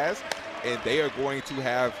Texas has, and they are going to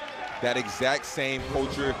have that exact same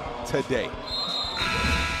culture today.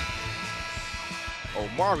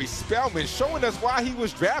 Omari Spellman showing us why he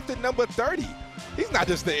was drafted number 30. He's not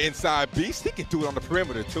just the inside beast. He can do it on the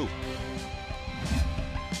perimeter, too.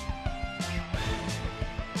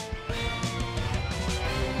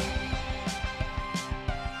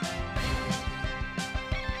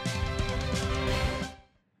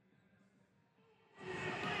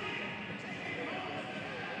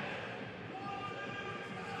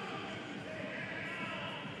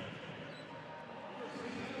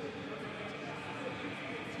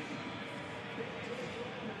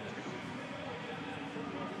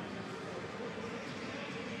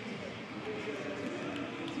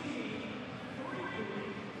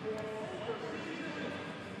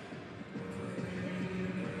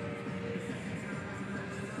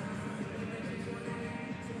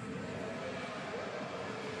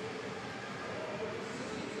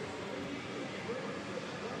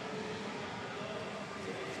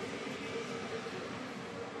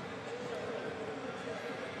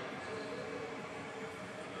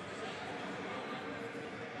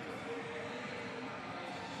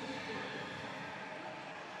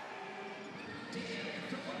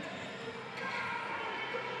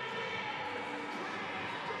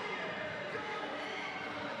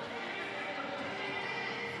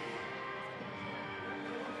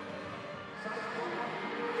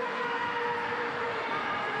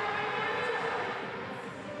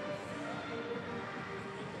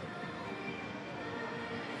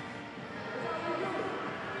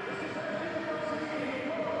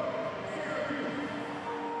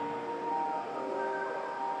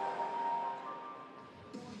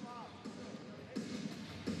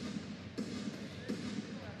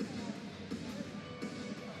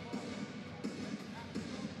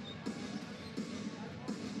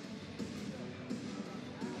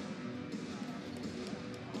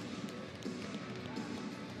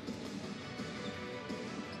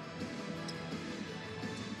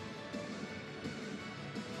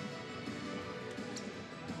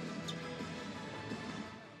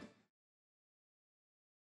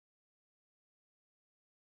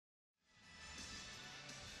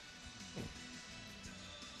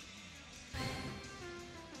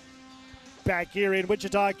 Back here in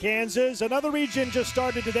Wichita, Kansas. Another region just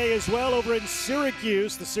started today as well over in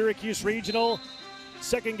Syracuse, the Syracuse Regional.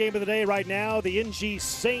 Second game of the day right now, the NG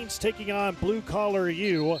Saints taking on Blue Collar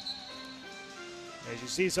U. As you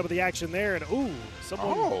see some of the action there, and ooh,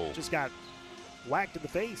 someone just got whacked in the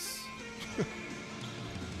face.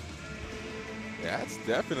 Yeah, that's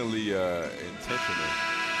definitely intentional.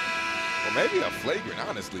 Or maybe a flagrant,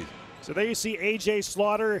 honestly. So there you see A.J.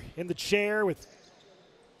 Slaughter in the chair with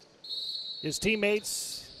his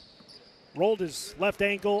teammates. Rolled his left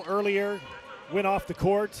ankle earlier, went off the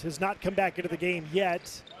court, has not come back into the game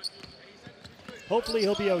yet. Hopefully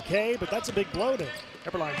he'll be okay, but that's a big blow to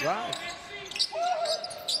Eberlein Drive.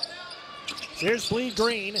 So here's Bleed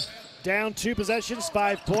Green, down 2 possessions,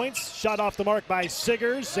 5 points. Shot off the mark by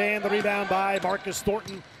Siggers, and the rebound by Marcus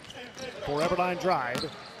Thornton for Eberlein Drive.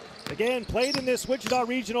 Again, played in this Wichita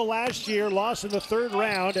Regional last year, lost in the 3rd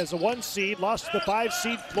round as a 1 seed, lost to the 5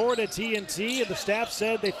 seed Florida TNT, and the staff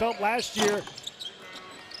said they felt last year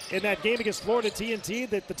in that game against Florida TNT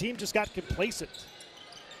that the team just got complacent.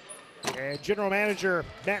 And General Manager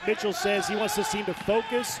Matt Mitchell says he wants this team to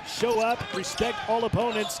focus, show up, respect all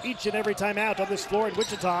opponents each and every time out on this floor in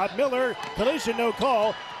Wichita. Miller, collision, no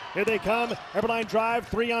call. Here they come, Eberlein Drive,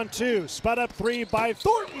 3-on-2. Spot up 3 by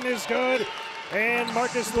Thornton is good. And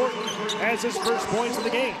Marcus Thornton has his first points of the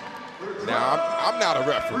game. Now, I'm not a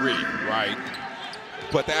referee, right?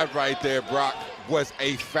 But that right there, Brock, was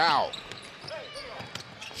a foul.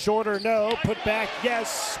 Shorter, no. Put back,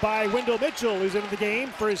 yes, by Wendell Mitchell, who's into the game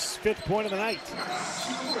for his 5th point of the night.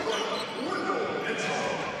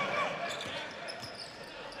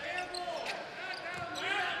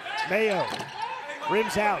 Mayo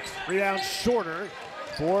rims out. Rebound Shorter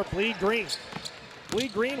for Bleed Green.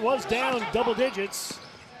 Bleed Green was down double digits.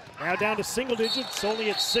 Now down to single digits, only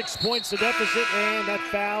at 6 points to deficit, and that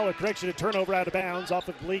foul, a correction, a turnover out of bounds off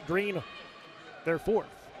of Bleed Green, their 4th.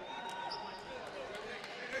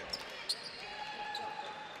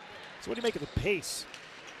 So what do you make of the pace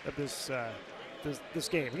of this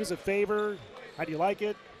game? Who does it favor? How do you like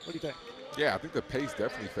it? What do you think? Yeah, I think the pace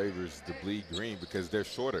definitely favors the Bleed Green because they're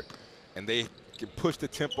shorter, and they can push the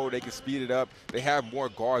tempo, they can speed it up. They have more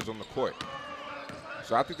guards on the court.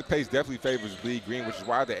 So I think the pace definitely favors Bleed Green, which is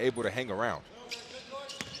why they're able to hang around.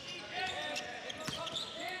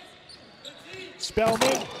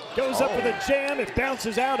 Spellman goes up for the jam. It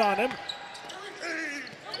bounces out on him.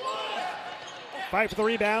 Fight for the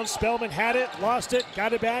rebound. Spellman had it, lost it,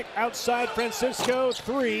 got it back outside Francisco.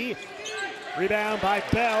 3. Rebound by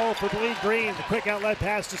Bell for Bleed Green. The quick outlet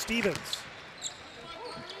pass to Stevens.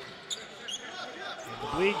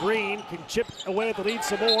 Bleed Green can chip away the lead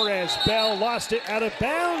some more as Bell lost it out of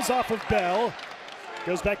bounds off of Bell.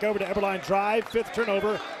 Goes back over to Eberlein Drive. 5th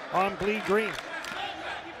turnover on Bleed Green.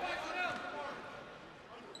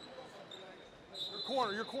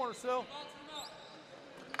 Your corner, Sil.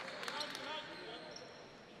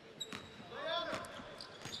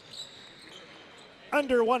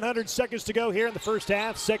 Under 100 seconds to go here in the first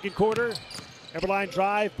half, second quarter. Eberlein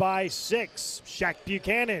Drive by 6. Shaq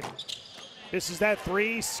Buchanan. This is that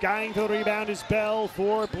 3. Skying for the rebound is Bell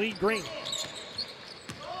for Bleed Green.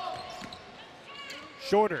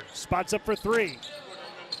 Shorter spots up for 3.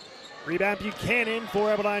 Rebound Buchanan for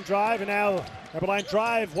Eberlein Drive, and now Eberlein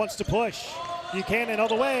Drive wants to push. Buchanan all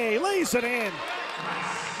the way, lays it in.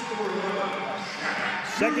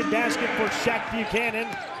 Second basket for Shaq Buchanan.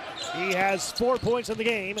 He has 4 points in the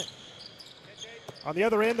game. On the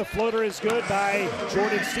other end, the floater is good by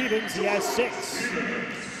Jordan Stevens. He has 6.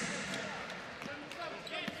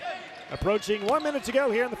 Approaching 1 minute to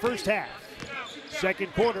go here in the first half.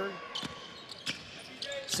 Second quarter.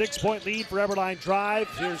 6-point lead for Eberlein Drive.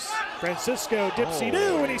 Here's Francisco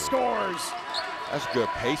Dipsy-Doo, and he scores. That's good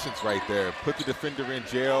patience right there. Put the defender in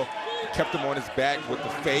jail, kept him on his back with the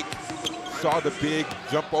fake, saw the big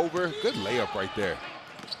jump over. Good layup right there.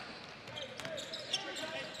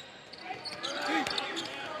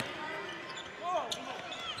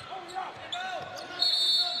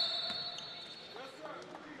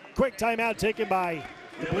 Quick timeout taken by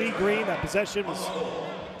the Bleed Green. That possession was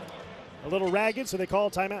a little ragged, so they call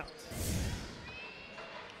a timeout.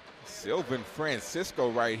 Sylvan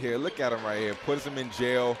Francisco right here. Look at him right here. Puts him in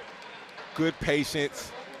jail. Good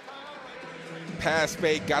patience. Pass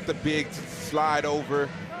fake, got the big slide over.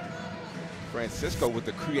 Francisco with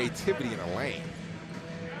the creativity in the lane.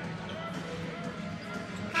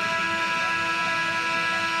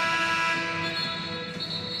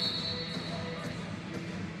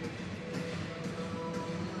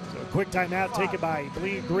 Quick timeout taken by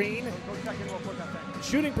Bleed Green.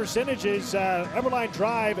 Shooting percentages, Eberlein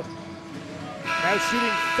Drive now shooting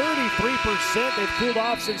 33%. They've cooled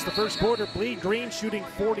off since the first quarter. Bleed Green shooting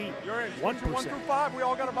 41%. You're in. Switch 1 through 5. We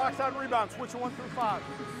all got a box out and rebound. Switch 1 through 5.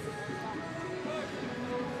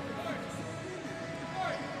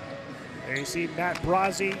 There you see Matt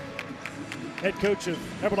Brazzi, head coach of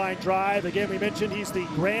Eberlein Drive. Again, we mentioned he's the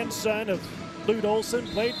grandson of Lute Olson,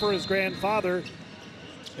 played for his grandfather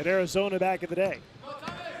at Arizona back in the day.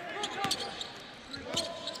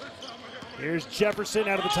 Here's Jefferson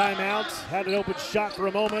out of the timeout. Had an open shot for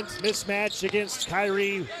a moment. Mismatch against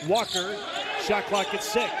Kyrie Walker. Shot clock at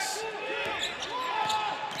 6.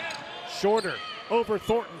 Shorter over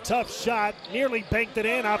Thornton. Tough shot. Nearly banked it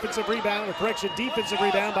in. Offensive rebound, or correction, defensive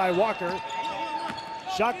rebound by Walker.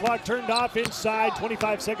 Shot clock turned off inside.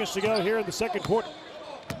 25 seconds to go here in the second quarter.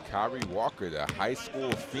 Kyrie Walker, the high school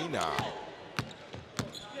phenom.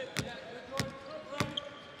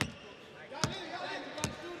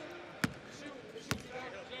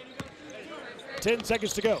 10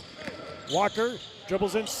 seconds to go. Walker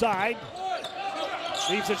dribbles inside.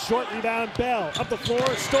 Leaves it short, rebound Bell. Up the floor,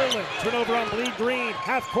 stolen. Turnover on Bleed Green.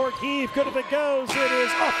 Half-court heave, good if it goes. It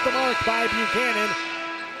is off the mark by Buchanan.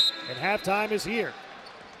 And halftime is here.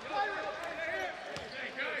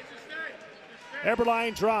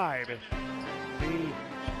 Eberlein Drive, the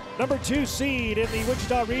number 2 seed in the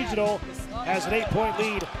Wichita Regional, has an 8-point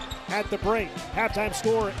lead at the break. Halftime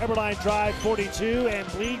score, Eberlein Drive 42 and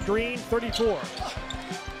Bleed Green 34.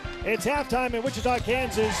 It's halftime in Wichita,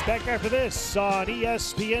 Kansas. Back after this on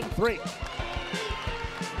ESPN 3.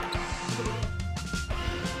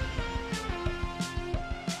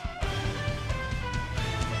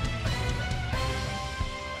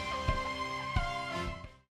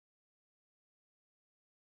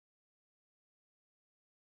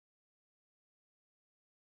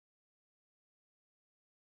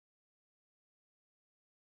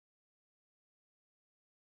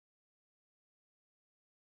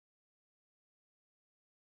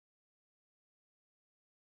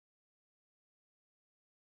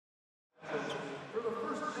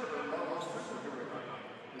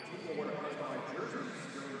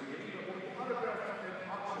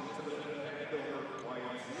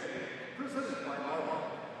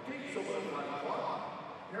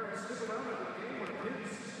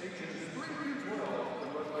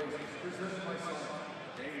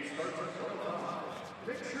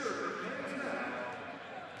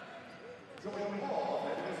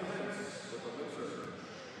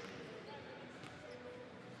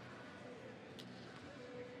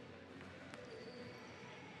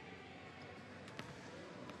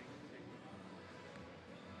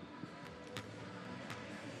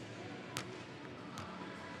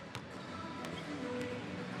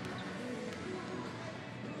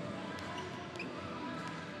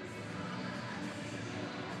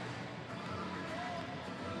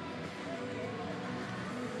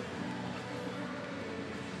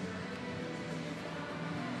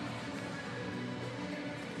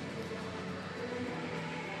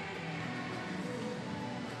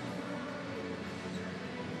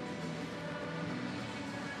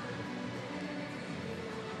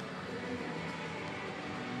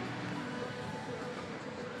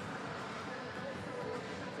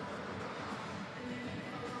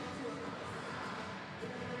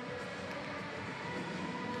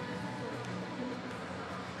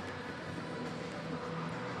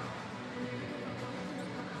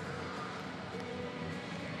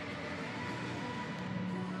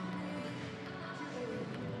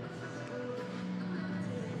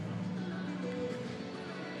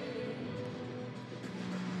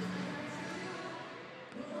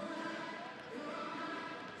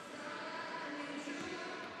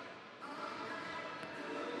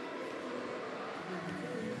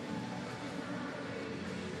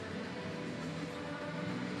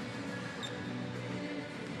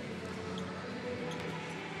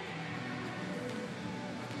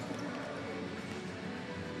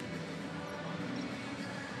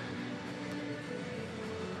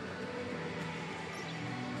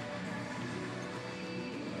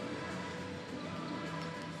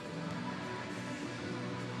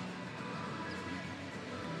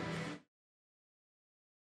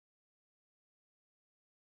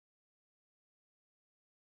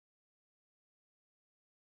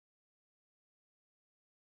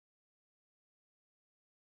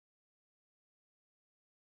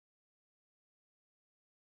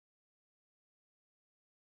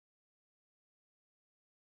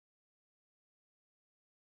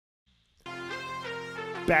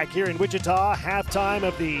 Back here in Wichita, halftime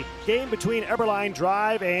of the game between Eberlein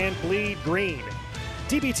Drive and Bleed Green.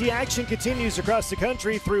 TBT action continues across the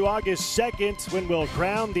country through August 2nd when we'll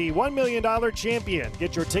crown the $1 million champion.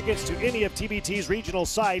 Get your tickets to any of TBT's regional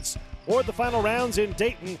sites or the final rounds in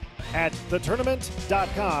Dayton at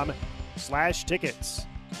thetournament.com/tickets.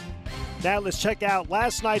 Now let's check out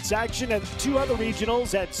last night's action at 2 other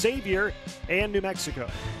regionals at Xavier and New Mexico.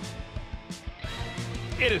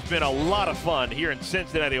 It has been a lot of fun here in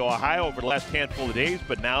Cincinnati, Ohio over the last handful of days,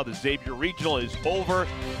 but now the Xavier Regional is over.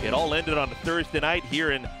 It all ended on a Thursday night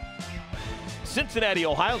here in Cincinnati,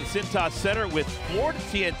 Ohio, the Cintas Center, with Florida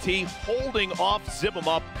TNT holding off Zip 'em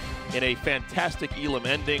Up in a fantastic Elam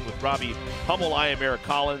ending with Robbie Hummel, Iamara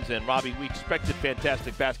Collins, and Robbie, we expected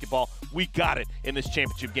fantastic basketball. We got it in this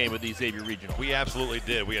championship game with the Xavier Regional. We absolutely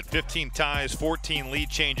did. We had 15 ties, 14 lead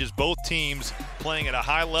changes, both teams playing at a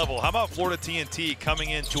high level. How about Florida TNT coming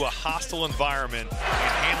into a hostile environment and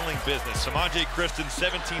handling business? Samajay Kristen,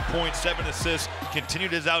 17 points, 7 assists,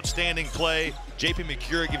 continued his outstanding play. JP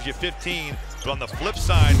McCure gives you 15. But on the flip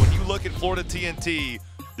side, when you look at Florida TNT,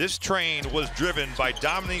 this train was driven by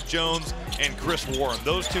Dominique Jones and Chris Warren.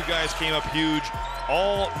 Those two guys came up huge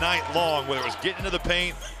all night long, whether it was getting into the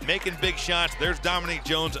paint, making big shots. There's Dominique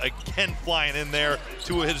Jones again flying in there,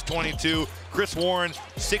 2 of his 22. Chris Warren's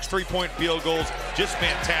 6 3-point field goals, just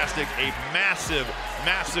fantastic. A massive,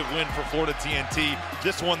 massive win for Florida TNT.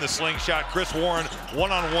 This one, the slingshot. Chris Warren,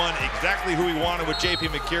 one-on-one, exactly who he wanted with JP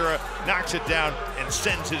McCura, knocks it down and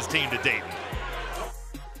sends his team to Dayton.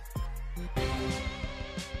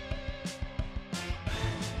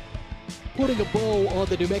 Putting a bow on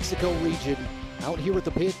the New Mexico region out here at the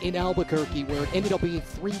pit in Albuquerque, where it ended up being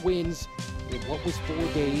 3 wins in what was 4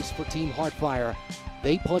 days for Team Heartfire.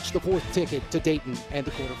 They punched the 4th ticket to Dayton and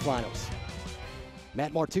the quarterfinals.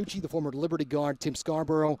 Matt Martucci, the former Liberty guard, Tim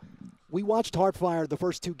Scarborough. We watched Heartfire the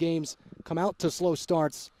first 2 games come out to slow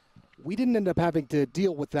starts. We didn't end up having to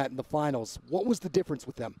deal with that in the finals. What was the difference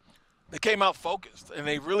with them? They came out focused, and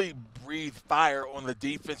they really breathed fire on the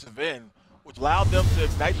defensive end, which allowed them to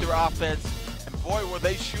ignite their offense, and boy, were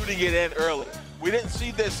they shooting it in early. We didn't see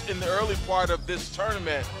this in the early part of this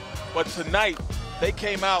tournament, but tonight they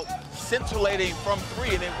came out scintillating from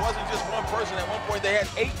 3, and it wasn't just one person. At one point, they had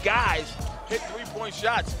 8 guys hit 3-point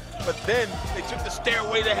shots, but then they took the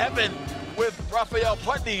stairway to heaven with Raphael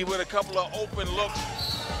Putney with a couple of open looks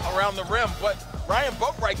around the rim, but Ryan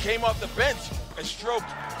Boatwright came off the bench and stroked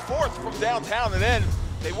 4th from downtown, and then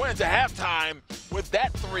they went into halftime with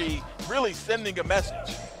that 3 really sending a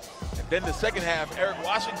message. And then the second half, Eric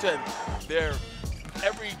Washington, their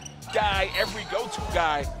every guy, every go-to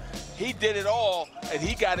guy, he did it all, and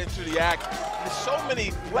he got into the act. And so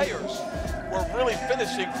many players were really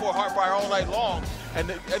finishing for Heartfire all night long, and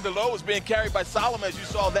the low was being carried by Solomon, as you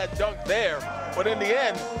saw that dunk there. But in the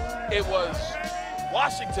end, it was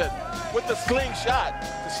Washington with the slingshot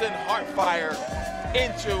to send Heartfire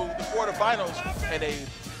into the quarterfinals and a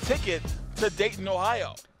ticket to Dayton,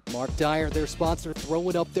 Ohio. Mark Dyer, their sponsor,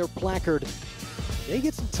 throwing up their placard. They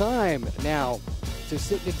get some time now to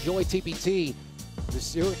sit and enjoy TBT. The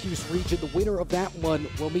Syracuse region, the winner of that one,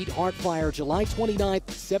 will meet Heartfire July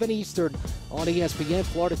 29th, 7 Eastern on ESPN.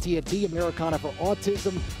 Florida TNT, Americana for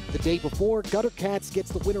Autism. The day before, Gutter Cats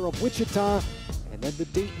gets the winner of Wichita, and then the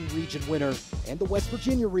Dayton region winner and the West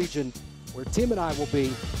Virginia region, where Tim and I will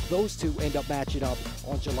be. Those two end up matching up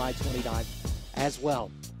on July 29th as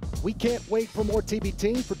well. We can't wait for more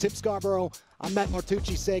TBT. For Tim Scarborough, I'm Matt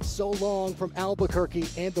Martucci saying so long from Albuquerque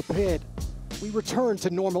and the pit. We return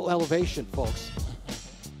to normal elevation, folks.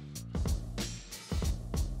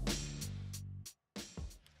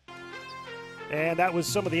 And that was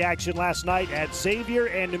some of the action last night at Xavier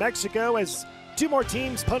and New Mexico as 2 more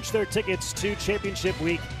teams punch their tickets to Championship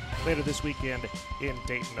Week later this weekend in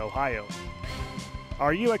Dayton, Ohio.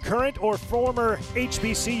 Are you a current or former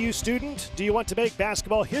HBCU student? Do you want to make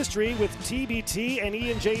basketball history with TBT and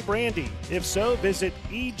E&J Brandy? If so, visit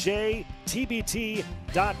ejtbt.com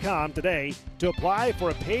today to apply for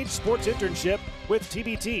a paid sports internship with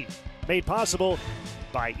TBT, made possible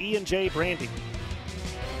by E&J Brandy.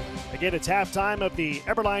 Again, it's halftime of the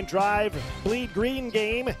Eberlein Drive Bleed Green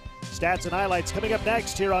game. Stats and highlights coming up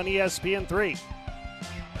next here on ESPN3.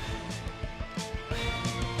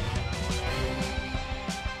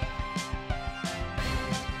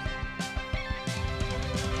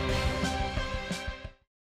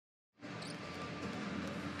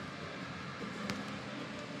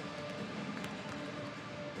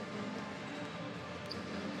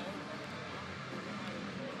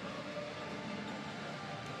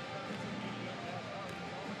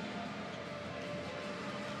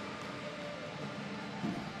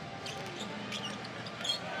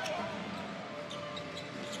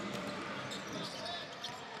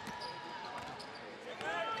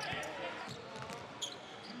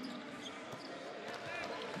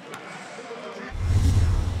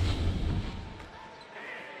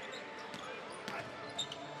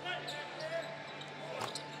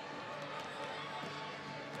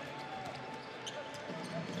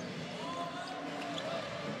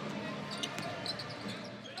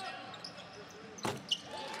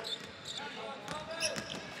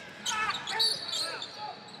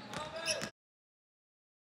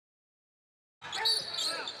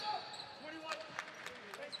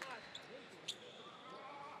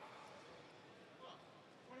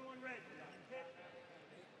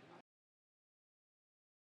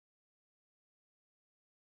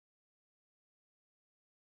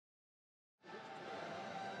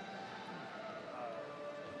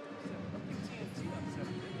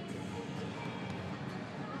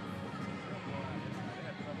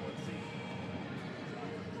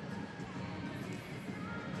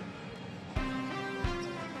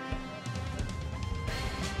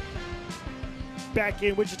 back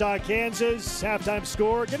in Wichita, Kansas. Halftime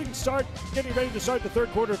score. Getting ready to start the third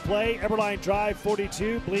quarter of play. Eberlein Drive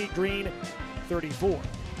 42, Bleed Green 34.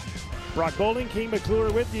 Brock Bowling, King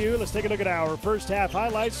McClure with you. Let's take a look at our first half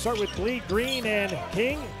highlights. Start with Bleed Green and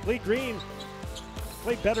King. Bleed Green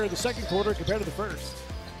played better in the second quarter compared to the first.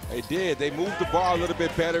 They did. They moved the ball a little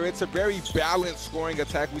bit better. It's a very balanced scoring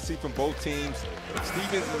attack we see from both teams.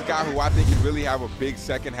 Stevens is a guy who I think can really have a big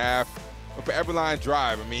second half. But for Eberlein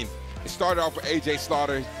Drive, I mean, it started off with A.J.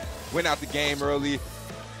 Slaughter, went out the game early,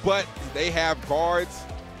 but they have guards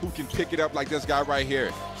who can pick it up like this guy right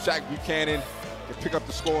here. Shaq Buchanan can pick up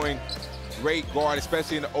the scoring. Great guard,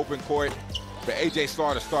 especially in the open court. But A.J.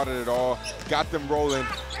 Slaughter started it all, got them rolling,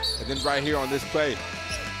 and then right here on this play,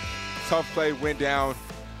 tough play, went down.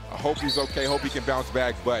 I hope he's okay, hope he can bounce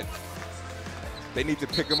back, but they need to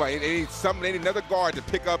pick him up. They need another guard to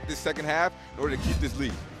pick up this second half in order to keep this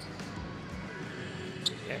lead.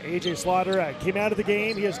 Yeah, A.J. Slaughter came out of the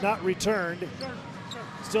game. He has not returned.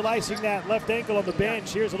 Still icing that left ankle on the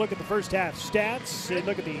bench. Here's a look at the first half stats and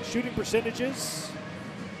look at the shooting percentages.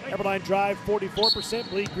 Eberlein Drive 44%,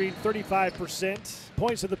 Bleed Green 35%.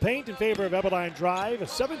 Points in the paint in favor of Eberlein Drive.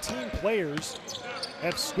 17 players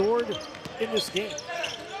have scored in this game.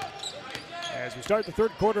 As we start the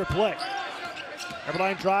third quarter play,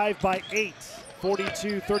 Eberlein Drive by 8,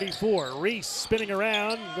 42-34. Reese spinning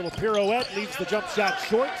around, little pirouette, leaves the jump shot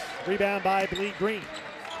short. Rebound by Bleed Green.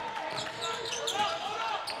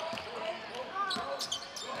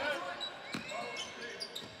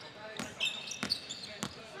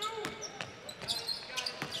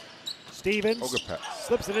 Stevens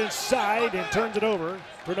slips it inside and turns it over.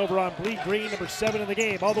 Turnover on Bleed Green, number 7 in the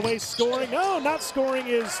game. All the way scoring. No, not scoring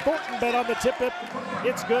is Thornton, but on the tip.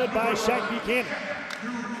 It's good by Shaq Buchanan.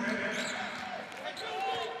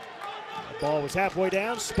 The ball was halfway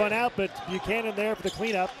down, spun out, but Buchanan there for the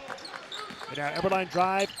cleanup. And now Eberlein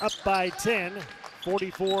Drive up by 10,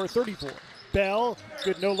 44-34. Bell,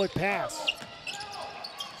 good no-look pass.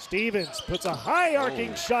 Stevens puts a high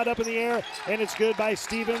arcing shot up in the air, and it's good by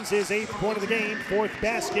Stevens, his 8th point of the game, 4th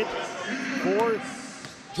basket for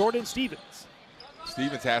Jordan Stevens.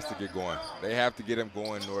 Stevens has to get going. They have to get him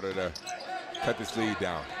going in order to cut this lead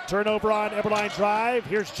down. Turnover on Eberlein Drive.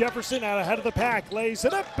 Here's Jefferson out ahead of the pack. Lays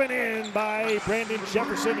it up and in by Brandon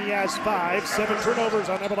Jefferson. He has 5. 7 turnovers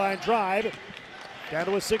on Eberlein Drive. Down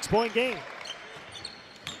to a 6-point game.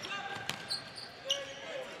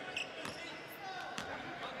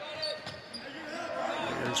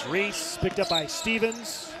 There's Reese, picked up by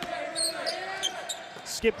Stevens.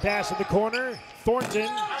 Skip pass in the corner. Thornton,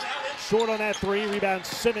 short on that 3. Rebound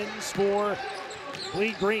Simmons for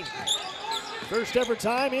Bleed Green. First ever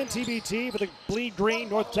time in TBT for the Bleed Green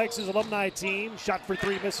North Texas alumni team. Shot for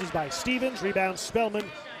 3 misses by Stevens. Rebound Spellman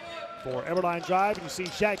for Eberlein Drive. And you see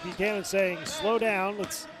Shaq Buchanan saying, slow down.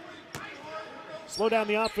 Let's slow down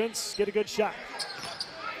the offense, get a good shot.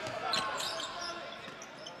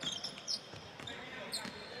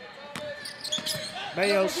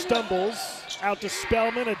 Mayo stumbles out to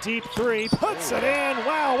Spellman, a deep 3, puts it in.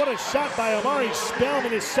 Wow, what a shot by Omari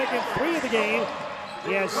Spellman, his second 3 of the game.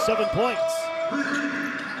 He has 7 points.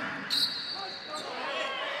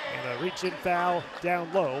 And a reach-in foul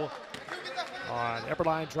down low on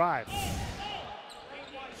Eberlein Drive.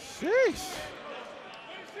 Sheesh.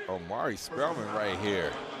 Omari Spellman right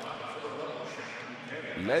here.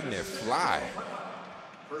 Letting it fly.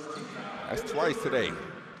 That's twice today.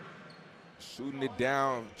 Shooting it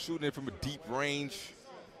down, shooting it from a deep range.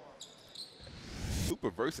 Super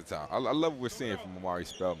versatile. I love what we're seeing from Omari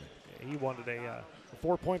Spellman. Yeah, he wanted a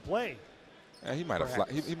 4-point play. Yeah, he might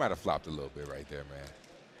have flopped a little bit right there, man.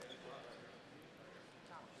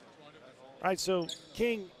 All right, so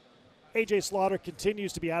King, A.J. Slaughter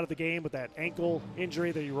continues to be out of the game with that ankle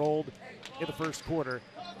injury that he rolled in the first quarter.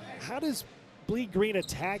 How does Bleed Green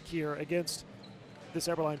attack here against this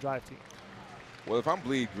Eberlein Drive team? Well, if I'm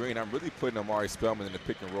Bleed Green, I'm really putting Omari Spellman in the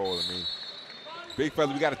pick and roll. I mean, big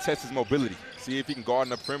fella, we got to test his mobility. See if he can guard in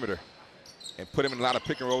the perimeter and put him in a lot of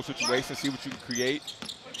pick and roll situations, see what you can create.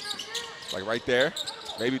 Like right there,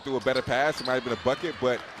 maybe through a better pass, it might have been a bucket,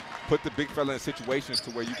 but put the big fella in situations to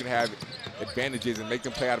where you can have advantages and make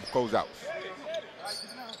them play out of closeouts.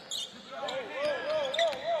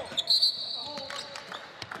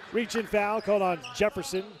 Reach-in foul called on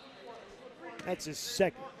Jefferson. That's his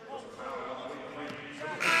second.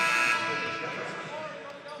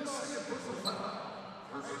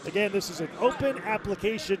 Again, this is an open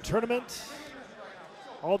application tournament.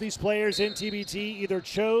 All these players in TBT either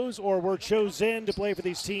chose or were chosen to play for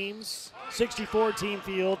these teams. 64-team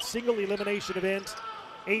field, single elimination event.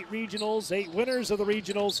 8 regionals, 8 winners of the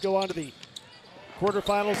regionals go on to the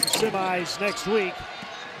quarterfinals and semis next week.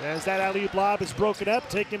 As that alley-oop lob is broken up,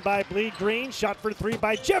 taken by Bleed Green. Shot for three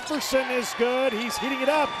by Jefferson is good. He's heating it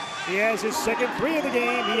up. He has his second three of the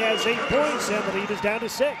game. He has 8 points, and the lead is down to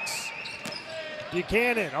 6.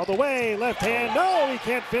 Buchanan all the way, left hand, no, he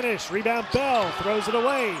can't finish. Rebound, Bell throws it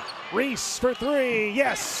away. Reese for three,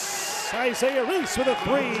 yes! Isaiah Reese with a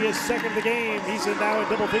three, his second of the game. He's now in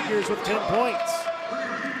double figures with 10 points.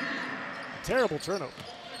 Terrible turnover.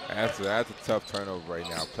 That's a tough turnover right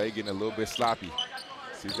now. Play getting a little bit sloppy.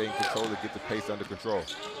 See if they can control it, get the pace under control.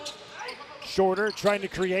 Shorter trying to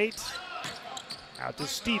create. Out to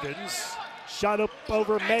Stevens. Shot up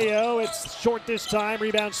over Mayo. It's short this time.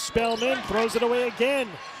 Rebound Spellman. Throws it away again.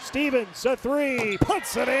 Stevens, a three.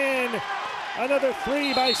 Puts it in. Another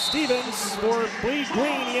three by Stevens for Bleed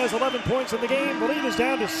Green. He has 11 points in the game. The lead is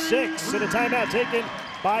down to 6. And a timeout taken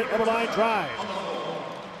by Eberlein Drive.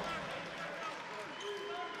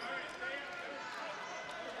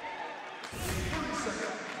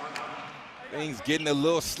 Things getting a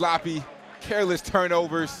little sloppy. Careless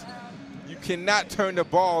turnovers. You cannot turn the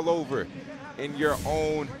ball over in your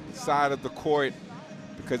own side of the court,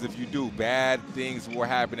 because if you do, bad things will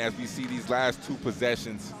happen, as we see these last 2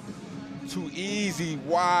 possessions. 2 easy,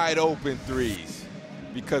 wide open threes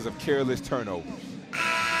because of careless turnovers.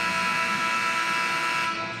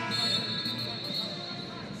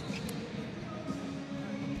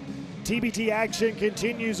 TBT action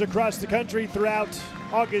continues across the country throughout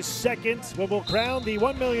August 2nd, when we'll crown the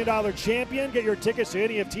 $1 million champion. Get your tickets to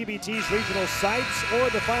any of TBT's regional sites or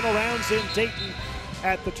the final rounds in Dayton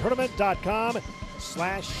at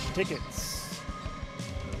thetournament.com/tickets.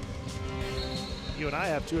 You and I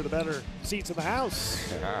have 2 of the better seats in the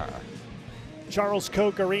house. Charles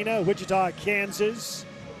Koch Arena, Wichita, Kansas.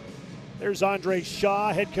 There's Andre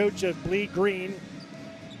Shaw, head coach of Bleed Green.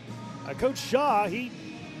 Coach Shaw, he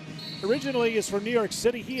originally is from New York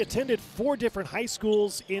City. He attended 4 different high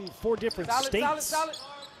schools in 4 different states. Solid.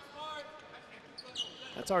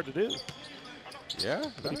 That's hard to do. Yeah,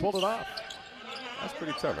 but he pulled it off. That's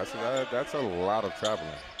pretty tough. That's a lot of traveling.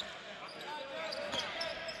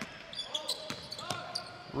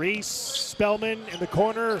 Reese, Spellman in the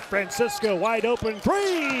corner. Francisco wide open.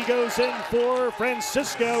 Three goes in for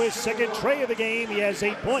Francisco. His second tray of the game. He has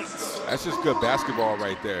 8 points. That's just good basketball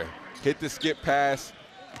right there. Hit the skip pass.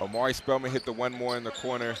 Omari Spellman hit the one more in the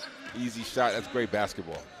corner. Easy shot. That's great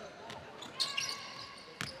basketball.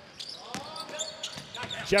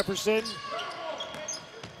 Jefferson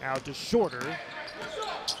out to Shorter.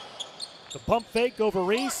 The pump fake over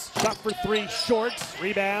Reese. Shot for 3 short.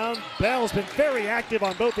 Rebound. Bell's been very active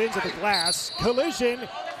on both ends of the glass. Collision.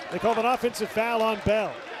 They called an offensive foul on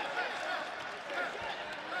Bell.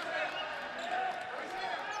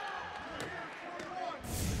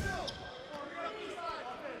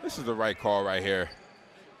 This is the right call right here.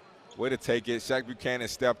 Way to take it. Shaq Buchanan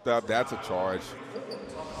stepped up. That's a charge.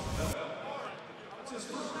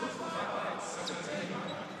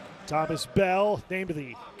 Thomas Bell named to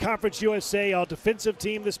the Conference USA All-Defensive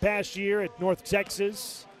Team this past year at North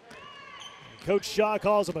Texas. Coach Shaw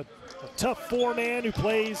calls him a tough 4-man who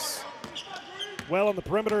plays well on the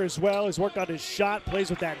perimeter as well. He's worked on his shot, plays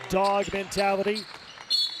with that dog mentality.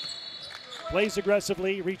 Plays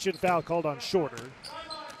aggressively, reach-in foul called on Shorter.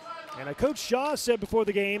 And Coach Shaw said before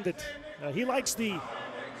the game that he likes the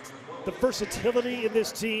versatility in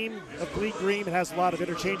this team of Bleed Green. It has a lot of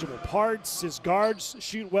interchangeable parts. His guards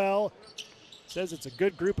shoot well. Says it's a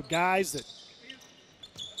good group of guys that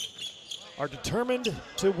are determined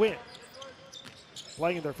to win.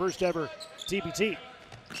 Playing in their first ever TBT.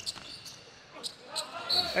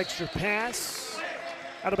 Extra pass,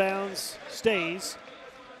 out of bounds, stays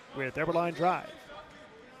with Eberlein Drive.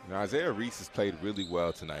 Now, Isaiah Reese has played really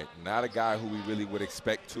well tonight. Not a guy who we really would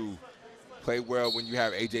expect to play well when you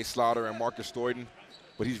have A.J. Slaughter and Marcus Thornton,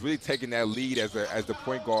 but he's really taken that lead as the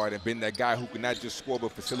point guard and been that guy who can not just score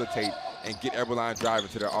but facilitate and get Eberlein Drive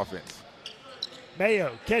into their offense.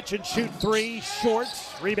 Mayo, catch and shoot 3, short.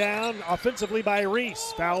 Rebound offensively by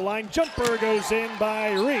Reese. Foul line jumper goes in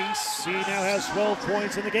by Reese. He now has 12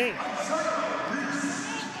 points in the game.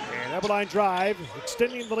 Eberlein Drive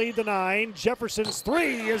extending the lead to 9. Jefferson's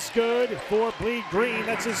 3 is good for Bleed Green.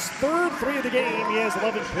 That's his 3rd 3 of the game. He has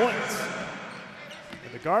 11 points.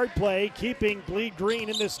 And the guard play keeping Bleed Green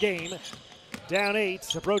in this game. Down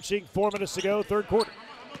 8, approaching 4 minutes to go, 3rd quarter.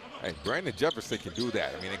 Hey, Brandon Jefferson can do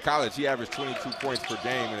that. I mean, in college, he averaged 22 points per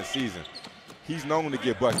game in a season. He's known to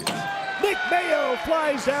get buckets. Nick Mayo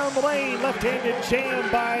flies down the lane. Left-handed jam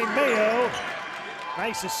by Mayo.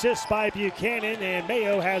 Nice assist by Buchanan, and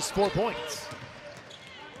Mayo has 4 points.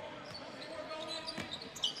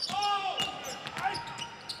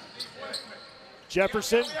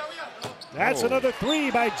 Jefferson. That's another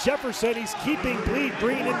three by Jefferson. He's keeping Bleed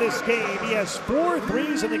Green in this game. He has 4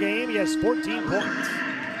 threes in the game. He has 14 points.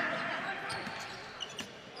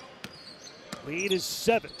 Lead is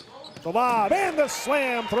 7. The lob and the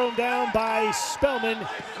slam thrown down by Spellman.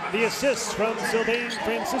 The assist from Sylvain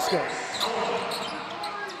Francisco.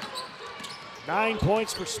 9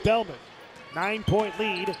 points for Spellman. 9-point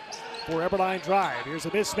lead for Eberlein Drive. Here's a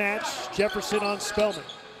mismatch. Jefferson on Spellman.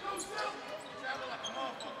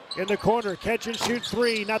 In the corner, catch and shoot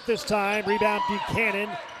three. Not this time. Rebound Buchanan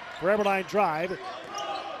for Eberlein Drive.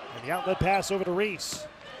 And the outlet pass over to Reese.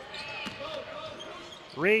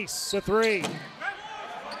 Reese, a three.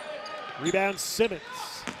 Rebound Simmons.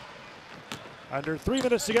 Under 3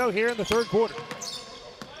 minutes to go here in the third quarter.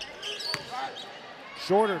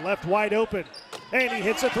 Shorter left wide open, and he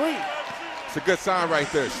hits a three. It's a good sign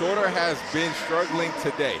right there. Shorter has been struggling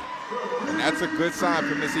today, and that's a good sign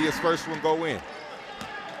for him to see his first one go in.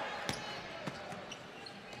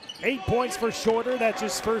 8 points for Shorter. That's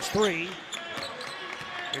his first three.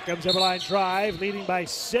 Here comes Eberlein Drive, leading by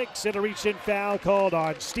 6, and a reach-in foul called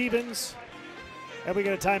on Stevens. And we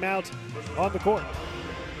get a timeout on the court.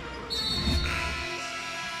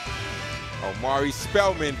 Omari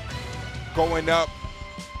Spellman going up,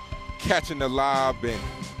 catching the lob, and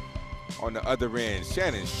on the other end,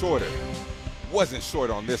 Shannon Shorter wasn't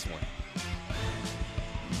short on this one.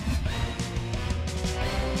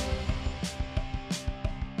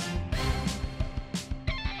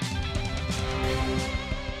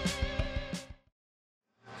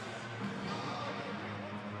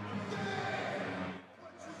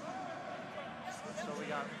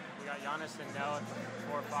 And Nell at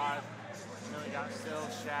 4-5, and then we got Still,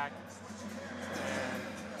 Shaq, and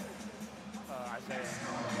Isaiah.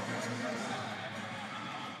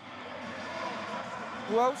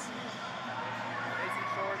 Who else? Mason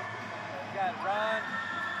Short. We got Ron,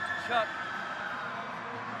 Chuck,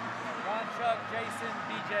 Jason,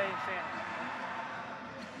 BJ, and Shannon.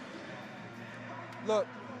 Look.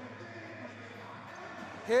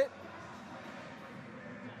 Hit.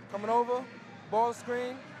 Coming over. Ball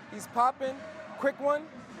screen. He's popping. Quick one.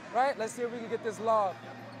 Right? Let's see if we can get this lob.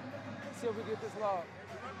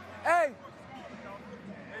 Hey!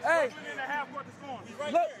 Hey!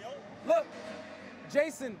 Look.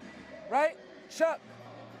 Jason. Right? Chuck.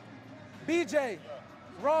 BJ.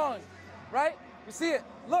 Ron. Right? You see it.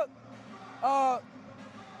 Look.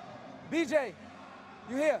 BJ.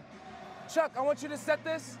 You here? Chuck, I want you to set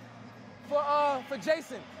this for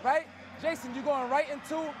Jason, right? Jason, you're going right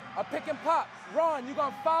into a pick and pop. Ron, you're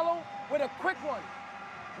going to follow with a quick one.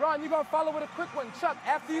 Chuck,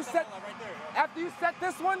 after you set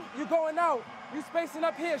this one, you're going out. You spacing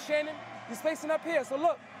up here, Shannon. You spacing up here. So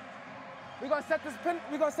look, we're going to set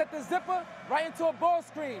this zipper right into a ball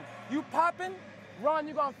screen. You popping. Ron,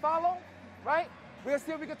 you're going to follow, right? We'll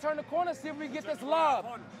see if we can turn the corner, see if we can get this lob.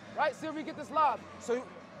 Right? See if we get this lob. So,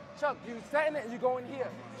 Chuck, you're setting it and you go in here.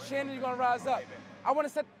 Shannon, you're going to rise up. I want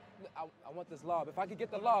this lob. If I could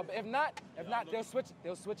get the lob. If not,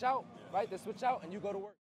 they'll switch out, right? They'll switch out and you go to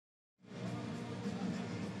work.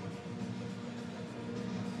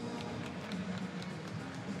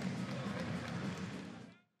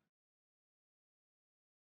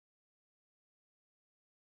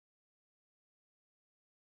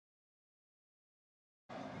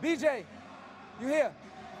 BJ, you here?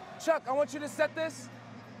 Chuck, I want you to set this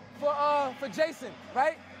for Jason,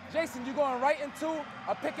 right? Jason, you're going right into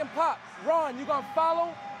a pick and pop. Ron, you're going to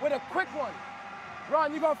follow with a quick one.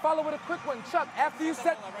 Chuck, after you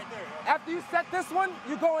set this one,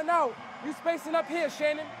 you're going out. You spacing up here,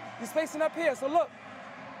 Shannon. You spacing up here. So look,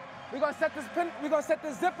 we're going to set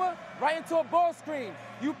this zipper right into a ball screen.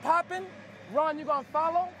 You popping. Ron, you're going to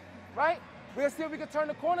follow, right? We'll see if we can turn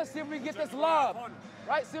the corner, see if we can get this lob.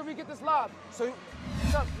 Right? See if we get this lob. So,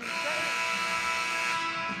 Chuck,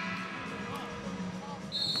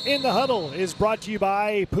 In the Huddle is brought to you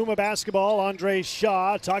by Puma Basketball. Andre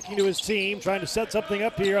Shaw talking to his team, trying to set something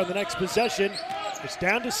up here on the next possession. It's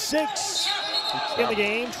down to 6 in the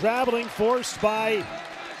game. Traveling forced by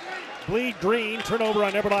Bleed Green. Turnover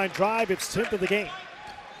on Eberlein Drive. It's 10th of the game.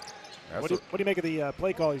 What do you make of the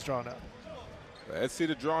play call he's drawn up? Let's see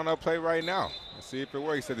the drawn up play right now. Let's see if it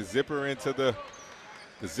works. He said the zipper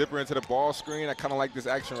into the ball screen. I kind of like this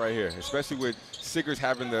action right here, especially with Siggers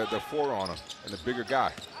having the 4 on him and the bigger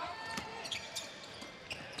guy.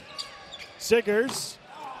 Siggers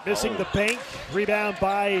missing the bank. Rebound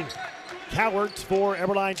by Cowart for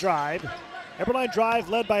Eberlein Drive. Eberlein Drive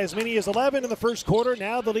led by as many as 11 in the first quarter.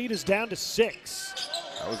 Now the lead is down to 6.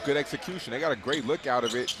 That was good execution. They got a great look out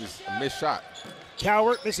of it. Just a missed shot.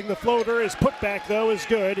 Cowart missing the floater. His putback, though, is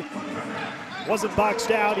good. wasn't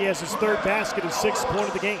boxed out. He has his third basket, his 6th point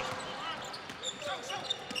of the game.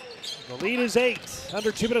 The lead is 8.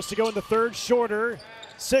 Under 2 minutes to go in the third. Shorter.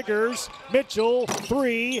 Siggers. Mitchell.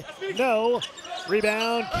 3. No.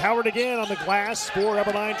 Rebound. Coward again on the glass for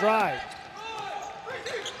Eberlein Drive.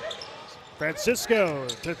 Francisco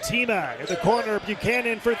to Tima in the corner.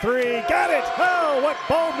 Buchanan for 3. Got it! Oh, what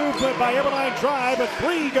ball movement by Eberlein Drive. A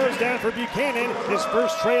 3 goes down for Buchanan. His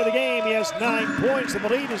first tray of the game. He has 9 points, and the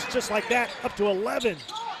lead is just like that, up to 11.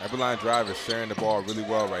 Eberlein Drive is sharing the ball really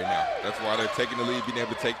well right now. That's why they're taking the lead, being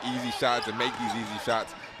able to take easy shots and make these easy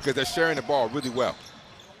shots, because they're sharing the ball really well.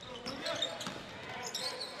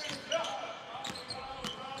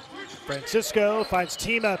 Francisco finds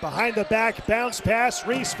Tima behind the back, bounce pass,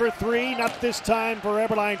 Reese for 3, not this time for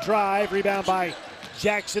Eberlein Drive. Rebound by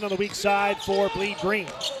Jackson on the weak side for Bleed Green.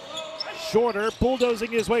 Shorter,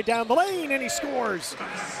 bulldozing his way down the lane, and he scores.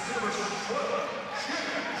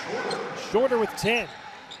 Shorter with 10.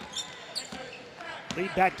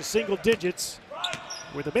 Lead back to single digits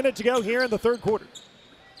with a minute to go here in the third quarter.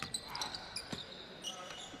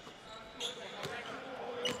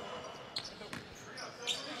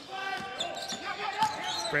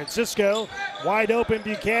 Francisco, wide open,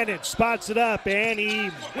 Buchanan spots it up, and he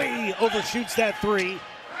way overshoots that 3.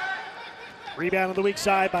 Rebound on the weak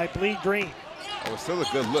side by Bleed Green. Oh, it's still a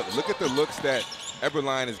good look. Look at the looks that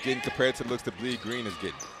Eberlein is getting compared to the looks that Bleed Green is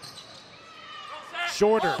getting.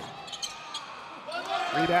 Shorter.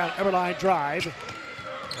 Rebound, Eberlein Drive.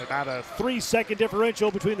 About a 3-second differential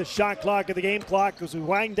between the shot clock and the game clock as we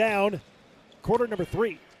wind down quarter number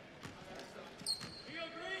 3.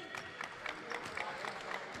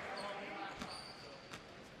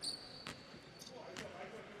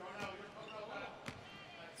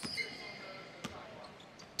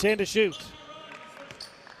 Ten to shoot.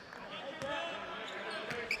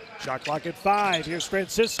 Shot clock at 5. Here's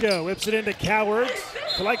Francisco. Whips it into Coward.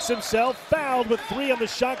 Collects himself. Fouled with 3 on the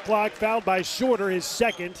shot clock. Fouled by Shorter, his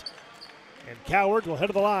 2nd. And Coward will head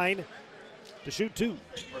to the line to shoot 2.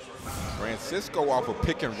 Francisco off a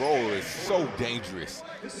pick and roll is so dangerous.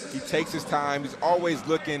 He takes his time. He's always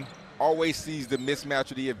looking, always sees the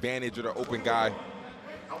mismatch or the advantage of the open guy.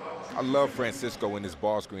 I love Francisco in this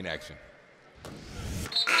ball screen action.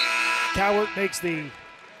 Coward makes the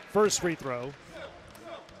first free throw.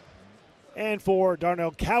 And for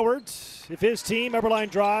Darnell Coward, if his team,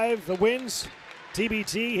 Eberlein Drive, wins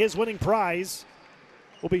TBT, his winning prize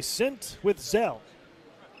will be sent with Zell.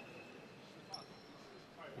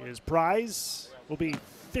 His prize will be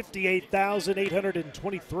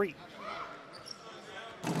 $58,823.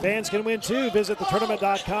 Fans can win too. Visit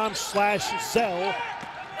thetournament.com/Zell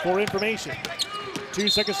for information. 2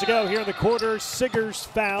 seconds to go here in the quarter. Siggers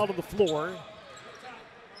fouled on the floor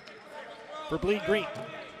for Bleed Green.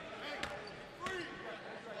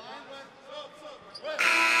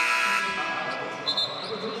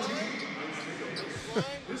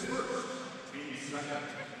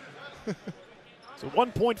 So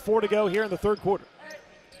 1.4 to go here in the third quarter.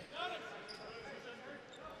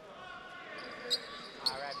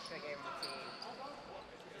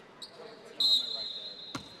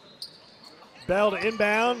 Bell to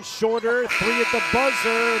inbound, Shorter, 3 at the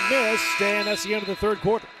buzzer, missed, and that's the end of the third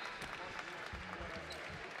quarter.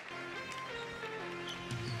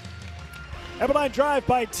 Eberlein Drive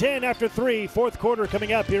by 10 after 3, fourth quarter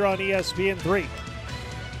coming up here on ESPN3.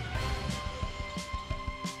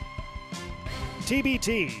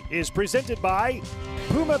 TBT is presented by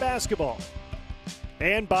Puma Basketball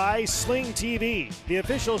and by Sling TV, the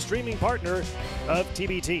official streaming partner of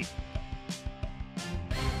TBT.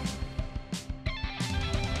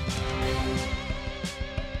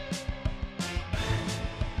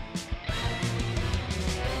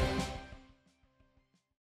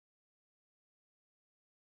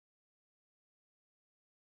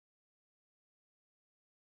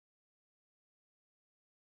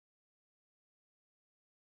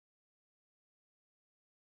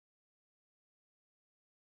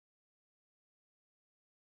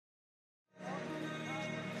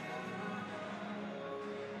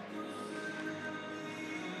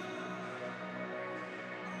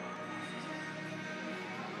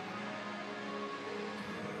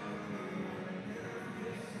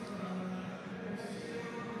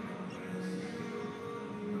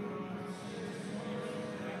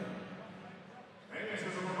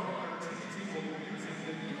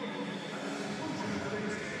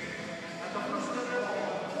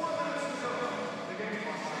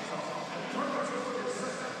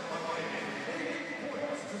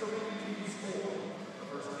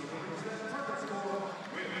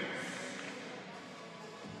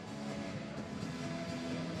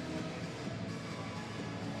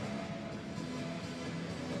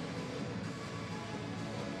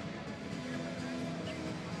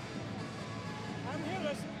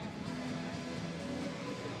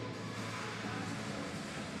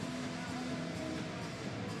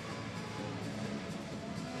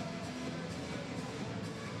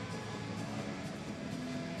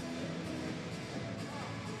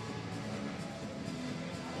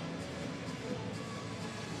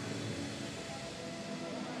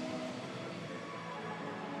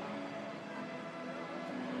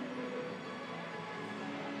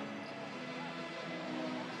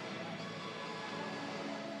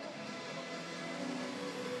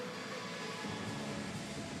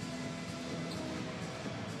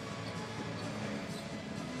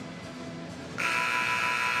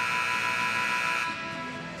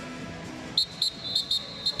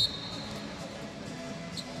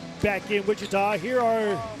 back in Wichita. Here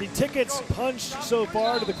are the tickets punched so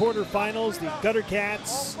far to the quarterfinals. The Gutter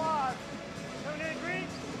Cats,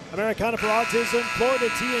 Americana for Autism, Florida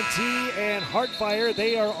TNT, and Heartfire.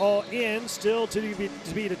 They are all in, still to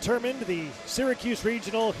be determined. The Syracuse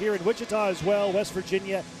Regional here in Wichita as well, West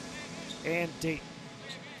Virginia and Dayton.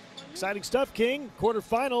 Exciting stuff, King.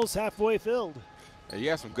 Quarterfinals halfway filled. And you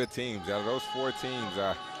have some good teams. Out of those 4 teams,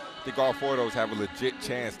 I think all 4 of those have a legit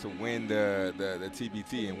chance to win the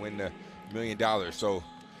TBT and win the $1 million. So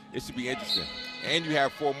it should be interesting. And you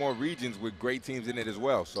have 4 more regions with great teams in it as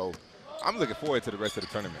well. So I'm looking forward to the rest of the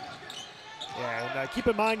tournament. Yeah, and keep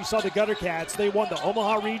in mind, you saw the Gutter Cats. They won the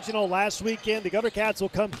Omaha Regional last weekend. The Gutter Cats will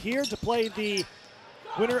come here to play the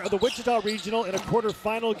winner of the Wichita Regional in a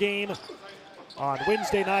quarterfinal game on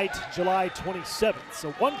Wednesday night, July 27th.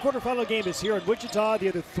 So 1 quarterfinal game is here in Wichita. The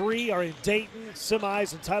other 3 are in Dayton.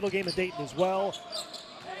 Semis and title game in Dayton as well.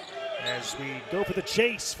 As we go for the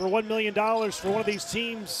chase for $1 million for one of these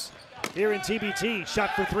teams here in TBT.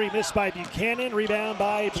 Shot for 3 missed by Buchanan. Rebound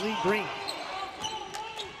by Bleed Green.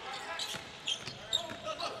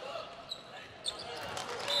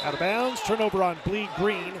 Out of bounds. Turnover on Bleed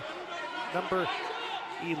Green, number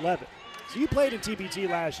 11. So you played in TBT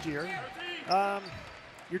last year.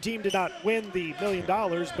 Your team did not win the $1 million,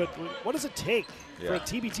 but what does it take for a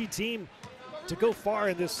TBT team to go far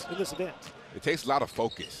in this event? It takes a lot of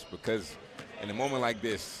focus because in a moment like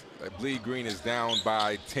this, Bleed Green is down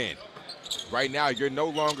by 10. Right now, you're no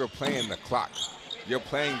longer playing the clock. You're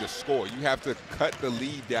playing the score. You have to cut the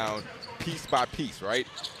lead down piece by piece, right?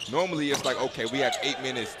 Normally, it's like, okay, we have 8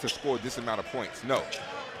 minutes to score this amount of points. No.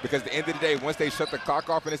 Because at the end of the day, once they shut the clock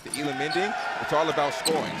off and it's the elam ending, it's all about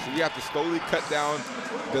scoring. So you have to slowly cut down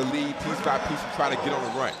the lead piece by piece and try to get on the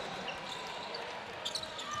run.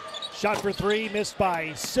 Shot for 3, missed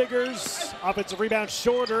by Siggers. Offensive rebound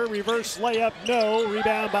shorter, reverse layup, no.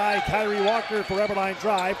 Rebound by Kyrie Walker for Eberlein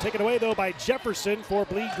Drive. Taken away, though, by Jefferson for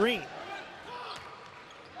Bleed Green.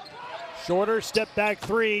 Shorter, step back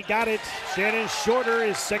 3, got it. Shannon Shorter,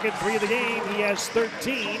 his second 3 of the game. He has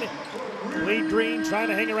 13. Bleed Green trying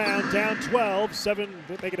to hang around, down 12,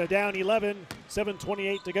 making it down 11,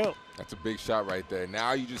 7:28 to go. That's a big shot right there.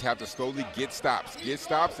 Now you just have to slowly get stops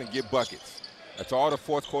and get buckets. That's all the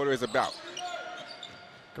fourth quarter is about.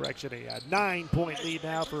 Correction, a 9-point lead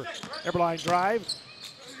now for Eberlein Drive.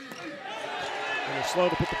 They're slow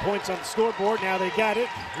to put the points on the scoreboard. Now they got it.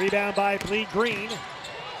 Rebound by Bleed Green.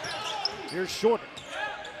 Here's Shorter.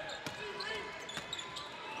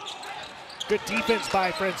 Good defense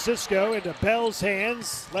by Francisco into Bell's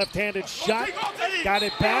hands. Left-handed shot. Got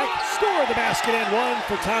it back. Score the basket and 1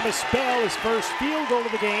 for Thomas Bell. His first field goal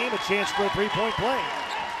of the game. A chance for a 3-point play.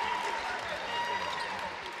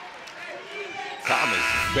 Thomas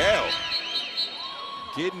Bell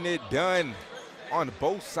getting it done on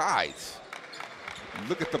both sides.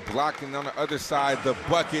 Look at the block, and on the other side, the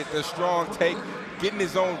bucket, the strong take, getting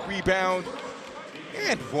his own rebound,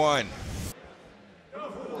 and 1.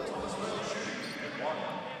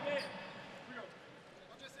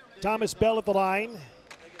 Thomas Bell at the line.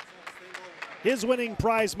 His winning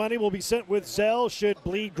prize money will be sent with Zell should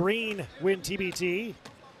Bleed Green win TBT.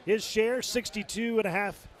 His share,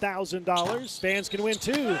 $62,500. Fans can win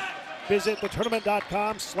too. Visit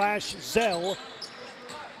thetournament.com/Zell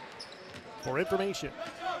for information.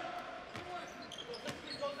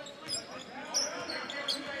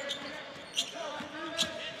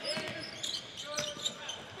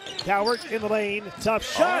 Cowart in the lane, tough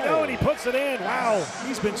shot, and he puts it in. Wow,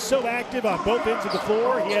 he's been so active on both ends of the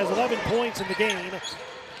floor. He has 11 points in the game.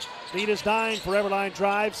 Lead is 9 for Eberlein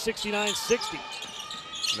Drive, 69-60.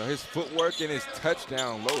 You know, his footwork and his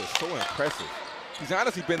touchdown low is so impressive. He's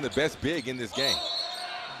honestly been the best big in this game.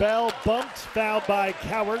 Bell bumped, fouled by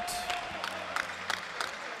Cowart.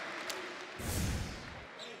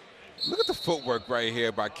 Look at the footwork right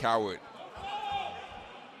here by Cowart.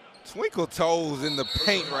 Twinkle toes in the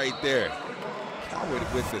paint right there.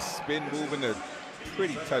 Cowart with the spin move and a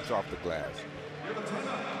pretty touch off the glass.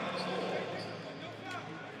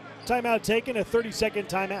 Timeout taken, a 30-second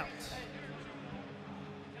timeout.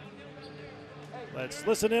 Let's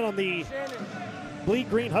listen in on the Bleed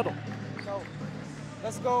Green huddle. So,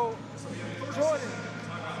 let's go Jordan.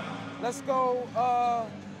 Let's go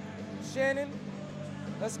Shannon.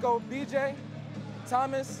 Let's go BJ,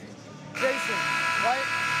 Thomas, Jason, right?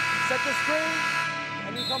 Set the screen,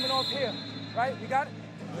 and you coming off here, right? We got it?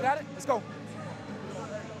 We got it? Let's go.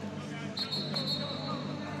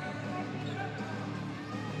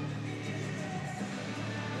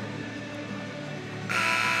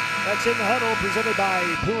 That's in the huddle, presented by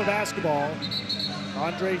Puma Basketball.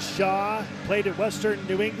 Andre Shaw played at Western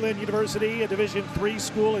New England University, a Division III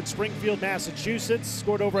school in Springfield, Massachusetts.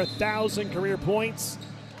 Scored over 1,000 career points.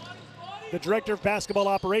 The director of basketball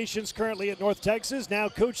operations currently at North Texas, now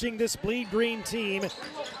coaching this Bleed Green team,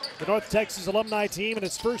 the North Texas alumni team, in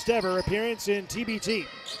its first ever appearance in TBT.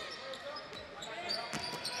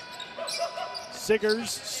 Siggers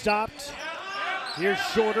stopped. Here's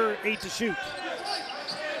Shorter, 8 to shoot.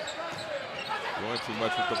 Doing too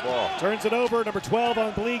much with the ball. Turns it over, number 12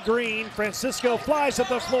 on Bleed Green. Francisco flies up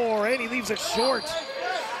the floor, and he leaves it short.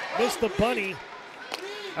 Missed the bunny.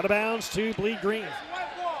 Out of bounds to Bleed Green.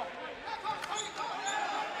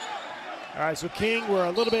 All right, so King, we're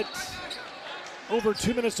a little bit over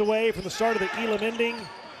 2 minutes away from the start of the Elam ending.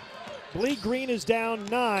 Bleed Green is down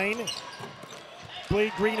 9.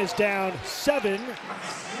 Bleed Green is down 7.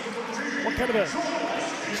 What kind of a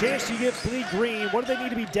chance do you give Bleed Green? What do they need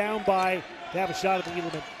to be down by to have a shot at the Elam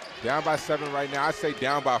ending? Down by 7 right now. I'd say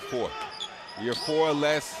down by 4. You're 4 or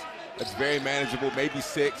less, that's very manageable. Maybe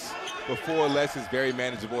 6, but 4 or less is very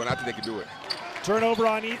manageable, and I think they can do it. Turnover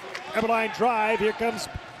on Eberlein Drive. Here comes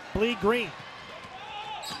Bleed Green.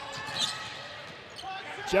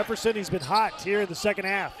 Jefferson, he's been hot here in the second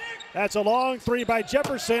half. That's a long three by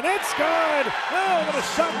Jefferson. It's good! Oh, what a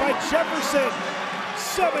shot by Jefferson.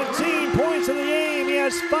 17 points in the game. He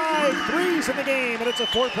has 5 threes in the game, and it's a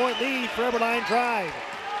 4-point lead for Eberlein Drive.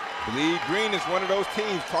 Bleed Green is one of those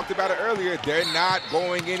teams, talked about it earlier, they're not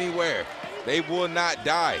going anywhere. They will not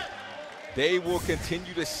die. They will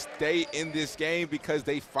continue to stay in this game because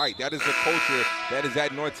they fight. That is the culture that is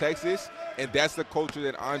at North Texas, and that's the culture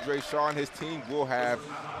that Andre Shaw and his team will have.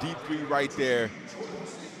 Deep three right there.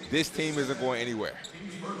 This team isn't going anywhere.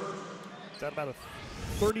 Is that about a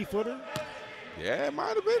 30-footer? Yeah, it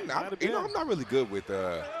might have been. You know, I'm not really good with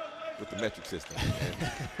the metric system.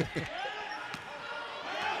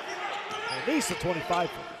 At least a 25-footer.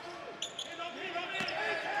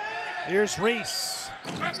 Here's Reese.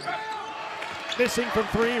 Missing from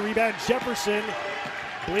 3, rebound Jefferson.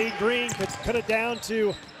 Bleed Green could cut it down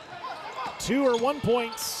to 2 or 1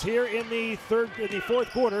 points here in the fourth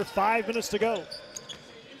quarter. 5 minutes to go.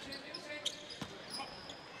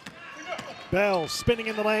 Bell spinning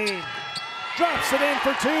in the lane. Drops it in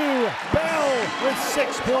for 2. Bell with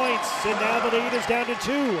 6 points, and now the lead is down to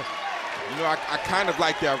 2. You know, I kind of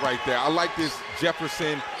like that right there. I like this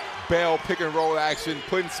Jefferson Bell pick and roll action,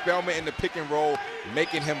 putting Spellman in the pick and roll,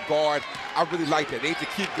 making him guard. I really like that. They need to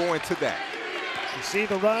keep going to that. You see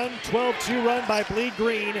the run, 12-2 run by Bleed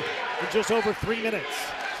Green in just over 3 minutes.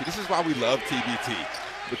 See, this is why we love TBT,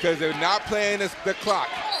 because they're not playing the clock.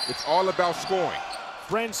 It's all about scoring.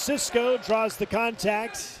 Francisco draws the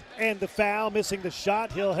contact and the foul, missing the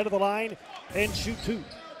shot. He'll head of the line and shoot 2.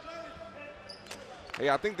 Hey,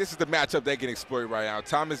 I think this is the matchup they can exploit right now.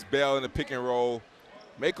 Thomas Bell in the pick and roll.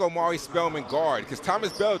 Make Omari Spellman guard, because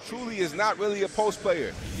Thomas Bell truly is not really a post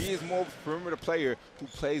player. He is more of a perimeter player who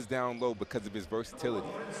plays down low because of his versatility.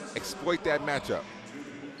 Exploit that matchup.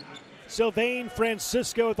 Sylvain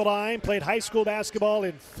Francisco at the line, played high school basketball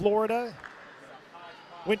in Florida.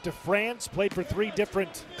 Went to France, played for 3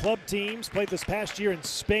 different club teams, played this past year in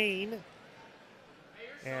Spain.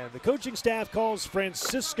 And the coaching staff calls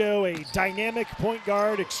Francisco a dynamic point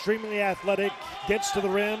guard, extremely athletic, gets to the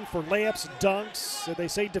rim for layups and dunks. And they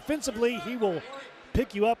say defensively, he will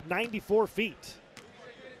pick you up 94 feet.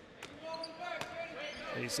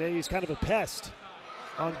 They say he's kind of a pest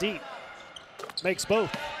on deep. Makes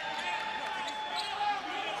both.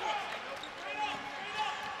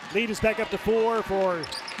 Lead is back up to 4 for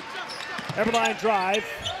Eberlein Drive.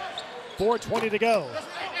 4:20 to go.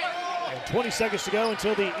 And 20 seconds to go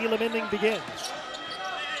until the Elam ending begins.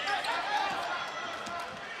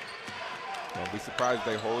 Don't be surprised if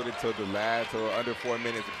they hold it till the last, till under 4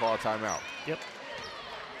 minutes to call timeout. Yep.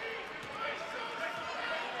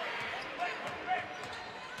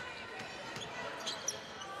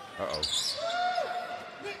 Uh-oh.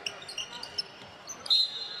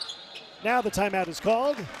 Now the timeout is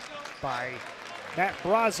called by Matt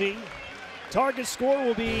Brazzi. Target score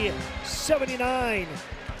will be 79.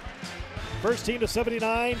 First team to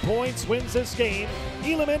 79 points wins this game.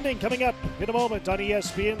 Elam ending coming up in a moment on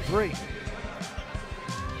ESPN 3. And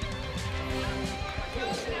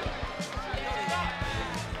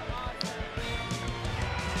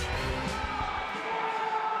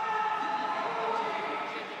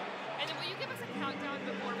then will you give us a countdown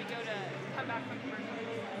before we go to come back from commercial?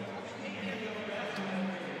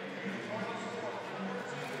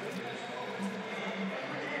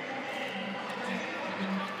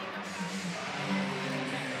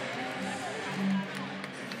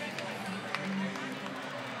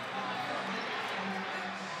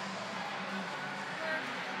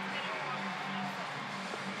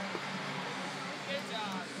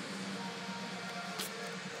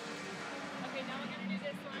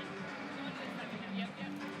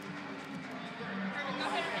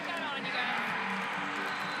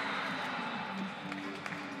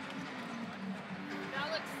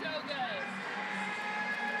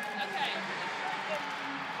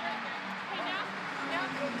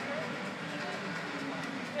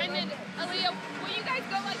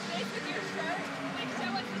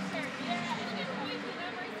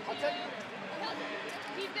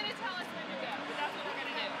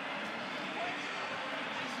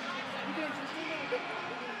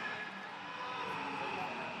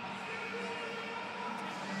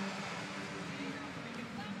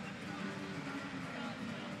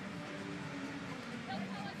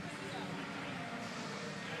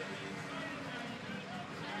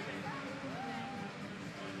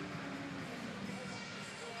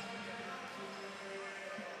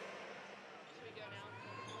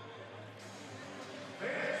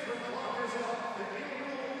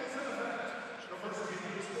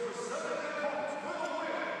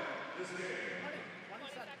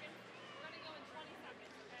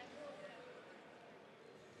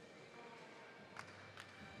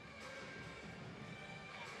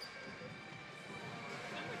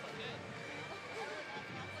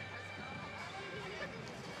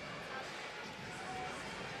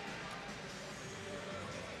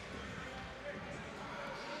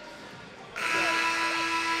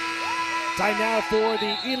 Time now for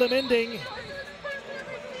the Elam Ending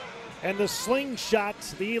and the Slingshot.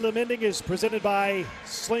 The Elam Ending is presented by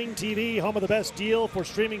Sling TV, home of the best deal for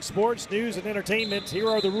streaming sports, news, and entertainment. Here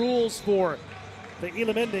are the rules for the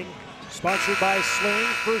Elam Ending, sponsored by Sling.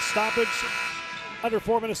 First stoppage, under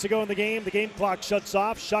 4 minutes to go in the game. The game clock shuts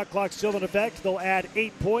off. Shot clock still in effect. They'll add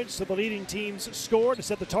 8 points to the leading team's score to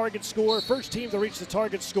set the target score. First team to reach the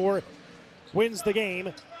target score wins the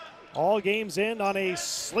game. All games end on a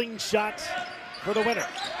slingshot for the winner.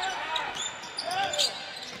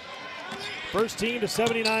 First team to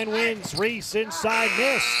 79 wins. Reese inside,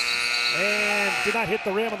 missed, and did not hit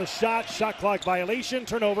the rim on the shot. Shot clock violation.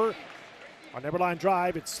 Turnover on Eberlein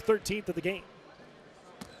Drive. It's 13th of the game.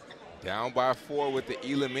 Down by 4 with the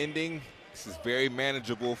Elam Ending. This is very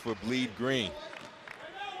manageable for Bleed Green.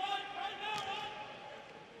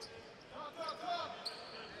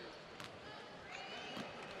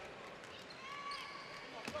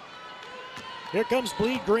 Here comes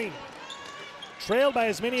Bleed Green. Trailed by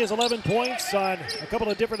as many as 11 points on a couple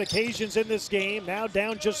of different occasions in this game. Now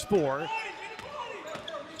down just 4.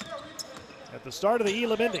 At the start of the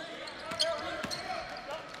Elam Ending.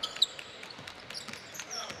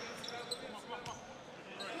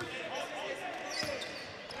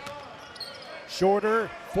 Shorter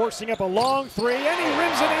forcing up a long 3, and he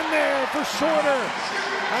rims it in there for Shorter.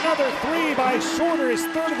 Another 3 by Shorter, his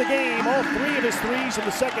 3rd of the game. All 3 of his 3s in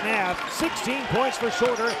the second half. 16 points for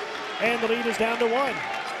Shorter, and the lead is down to 1.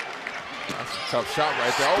 That's a tough shot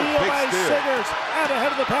right there. Steal by Siggers, out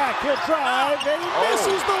ahead of the pack. He'll drive, and he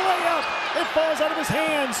misses the layup. It falls out of his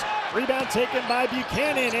hands. Rebound taken by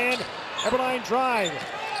Buchanan, and Eberlein Drive.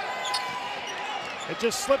 It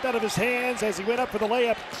just slipped out of his hands as he went up for the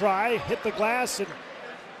layup try, hit the glass, and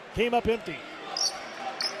came up empty.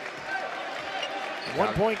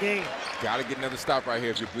 1 point game. Got to get another stop right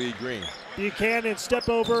here if you Bleed Green. Buchanan step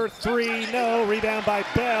over 3, no. Rebound by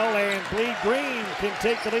Bell, and Bleed Green can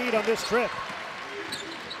take the lead on this trip.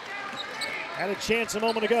 Had a chance a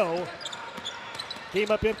moment ago.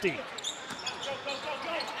 Came up empty.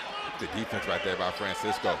 The defense right there by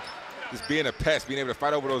Francisco. Just being a pest, being able to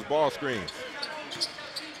fight over those ball screens.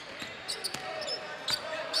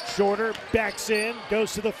 Shorter backs in,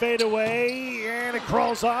 goes to the fadeaway, and it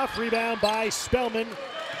crawls off. Rebound by Spellman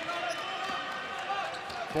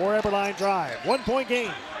for Eberlein Drive. 1 point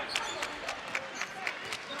game.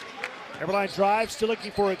 Eberlein Drive still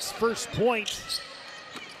looking for its first point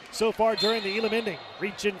so far during the Elam Ending.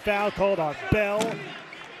 Reach-in foul called on Bell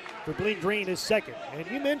for Bleed Green, his second. And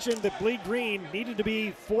you mentioned that Bleed Green needed to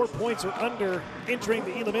be 4 points or under entering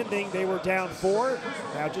the Elam Ending. They were down 4,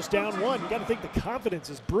 now just down 1. You got to think the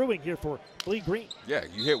confidence is brewing here for Bleed Green. Yeah,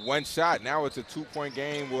 you hit one shot, now it's a 2 point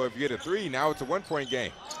game. Or if you hit a 3, now it's a 1 point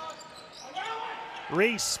game.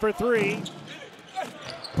 Reese for 3.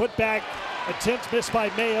 Put back attempt missed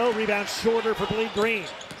by Mayo. Rebound Shorter for Bleed Green.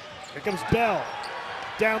 Here comes Bell.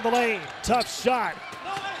 Down the lane. Tough shot.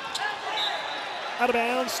 Out of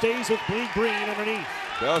bounds. Stays with Bleed Green underneath.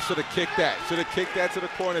 Bell should have kicked that. Should have kicked that to the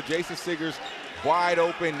corner. Jason Siggers wide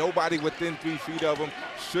open. Nobody within 3 feet of him.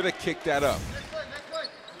 Should have kicked that up.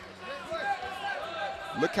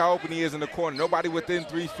 Look how open he is in the corner. Nobody within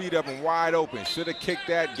 3 feet of him. Wide open. Should have kicked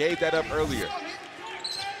that. Gave that up earlier.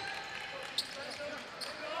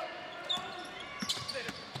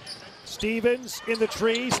 Stevens in the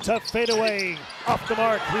trees, tough fadeaway, off the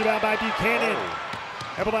mark, rebound by Buchanan.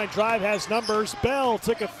 Eberlein Drive has numbers. Bell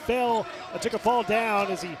took a fall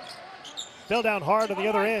down as he fell down hard on the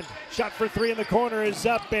other end. Shot for 3 in the corner is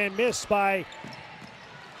up and missed by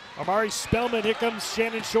Amari Spellman. Here comes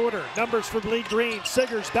Shannon Shorter. Numbers for Bleed Green.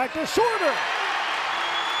 Siggers back to Shorter.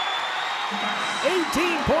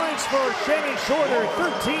 18 points for Shannon Shorter,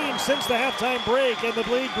 13 since the halftime break, and the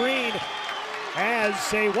Bleed Green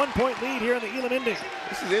has a 1 point lead here in the Elam Ending.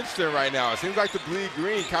 This is interesting right now. It seems like the Bleed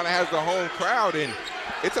Green kind of has the home crowd, and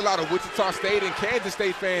it's a lot of Wichita State and Kansas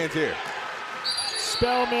State fans here.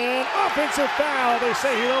 Spellman, offensive foul. They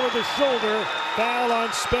say he lowered the shoulder. Foul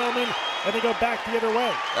on Spellman, and they go back the other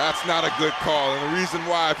way. That's not a good call, and the reason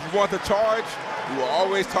why, if you want the charge, you were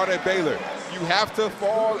always taught at Baylor. You have to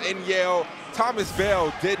fall and yell. Thomas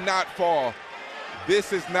Bell did not fall.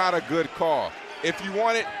 This is not a good call. If you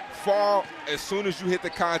want it, fall as soon as you hit the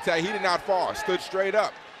contact. He did not fall, stood straight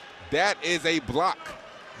up. That is a block,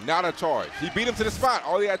 not a charge. He beat him to the spot.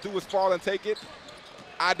 All he had to do was fall and take it.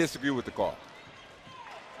 I disagree with the call.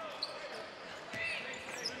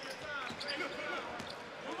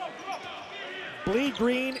 Bleed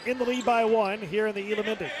Green in the lead by 1 here in the Elam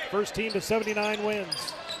Ending. First team to 79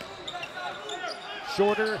 wins.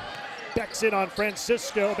 Shorter backs in on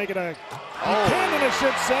Francisco, making a cannon, I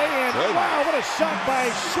should say, and wow, what a shot by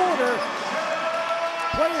Shorter.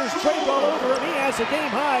 Players traded all over him. He has a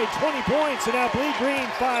game-high 20 points, and now Bleed Green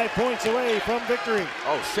 5 points away from victory.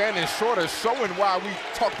 Oh, Shannon Shorter showing why we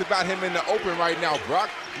talked about him in the open right now, Brock,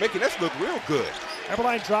 making us look real good.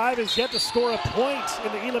 Eberlein Drive is yet to score a point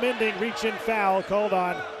in the Elam ending. Reach-in foul called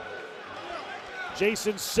on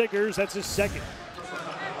Jason Siggers. That's his second.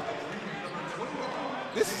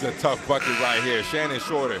 This is a tough bucket right here, Shannon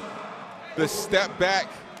Shorter. The step back,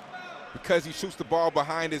 because he shoots the ball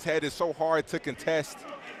behind his head, is so hard to contest.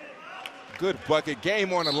 Good bucket,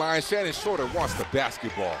 game on the line. Shannon Shorter wants the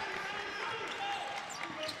basketball.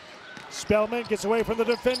 Spellman gets away from the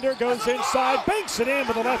defender, goes inside, banks it in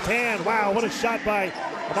with the left hand. Wow, what a shot by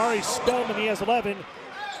Amari Spellman. He has 11.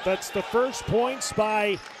 That's the first points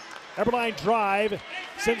by Eberlein Drive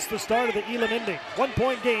since the start of the Elam ending. 1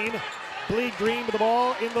 point game. Bleed Green with the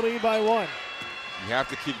ball in the lead by 1. You have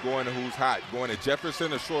to keep going to who's hot. Going to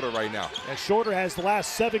Jefferson or Shorter right now? And Shorter has the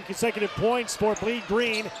last 7 consecutive points for Bleed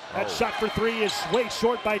Green. That shot for 3 is way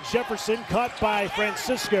short by Jefferson, caught by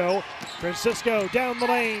Francisco. Francisco down the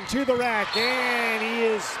lane to the rack, and he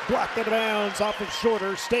is blocked out of bounds off of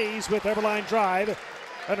Shorter. Stays with Eberlein Drive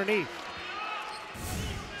underneath.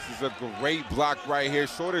 This is a great block right here.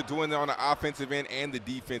 Shorter doing it on the offensive end and the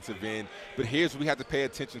defensive end. But here's what we have to pay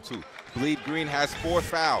attention to. Bleed Green has 4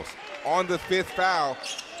 fouls. On the 5th foul,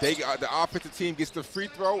 the offensive team gets the free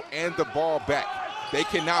throw and the ball back. They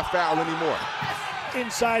cannot foul anymore.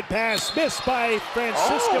 Inside pass missed by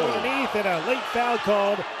Francisco underneath, and a late foul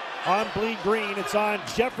called on Bleed Green. It's on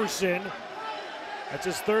Jefferson. That's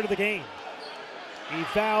his 3rd of the game. He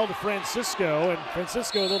fouled Francisco, and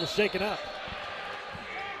Francisco a little shaken up.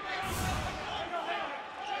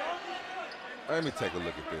 Let me take a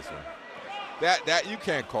look at this one. That you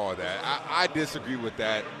can't call that. I disagree with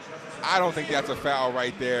that. I don't think that's a foul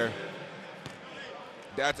right there.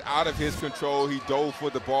 That's out of his control. He dove for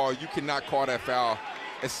the ball. You cannot call that foul,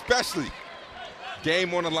 especially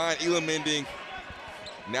game on the line, Elam ending.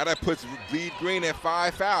 Now that puts Bleed Green at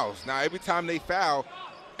 5 fouls. Now every time they foul,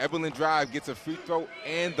 Eberlein Drive gets a free throw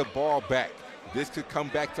and the ball back. This could come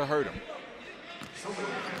back to hurt him.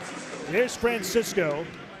 Here's Francisco.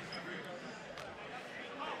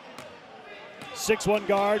 6'1"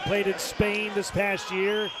 guard, played in Spain this past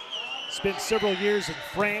year. Spent several years in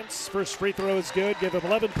France. First free throw is good. Give him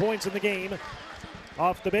 11 points in the game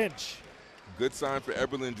off the bench. Good sign for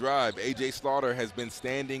Eberlein Drive. A.J. Slaughter has been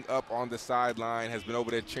standing up on the sideline, has been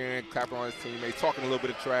over there cheering, clapping on his teammates, talking a little bit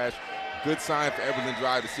of trash. Good sign for Eberlein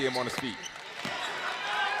Drive to see him on his feet.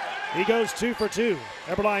 He goes 2 for 2.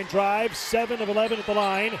 Eberlein Drive, 7 of 11 at the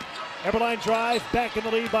line. Eberlein Drive back in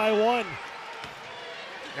the lead by 1.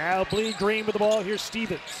 Now Bleed Green with the ball. Here's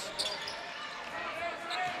Stevens.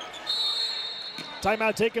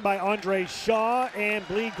 Timeout taken by Andre Shaw and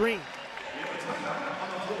Bleed Green.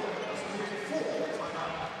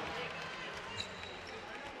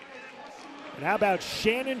 And how about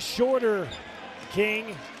Shannon Shorter,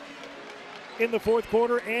 King, in the 4th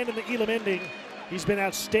quarter and in the Elam ending. He's been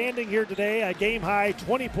outstanding here today. A game-high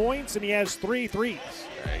 20 points, and he has 3 threes.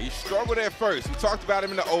 He struggled at first. We talked about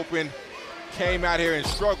him in the open. Came out here and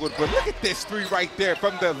struggled, but look at this 3 right there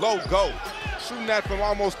from the logo. Shooting that from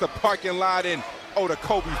almost the parking lot, and the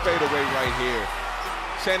Kobe fadeaway right here.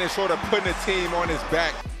 Shannon Shorter putting the team on his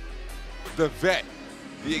back. The vet,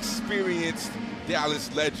 the experienced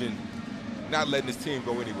Dallas legend, not letting his team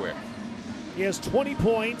go anywhere. He has 20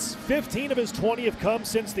 points. 15 of his 20 have come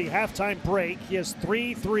since the halftime break. He has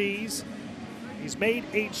 3 threes. He's made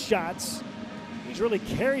 8 shots. He's really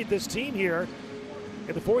carried this team here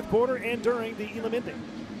in the 4th quarter and during the Elam ending.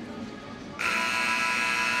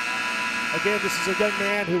 Again, this is a young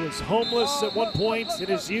man who was homeless at one point in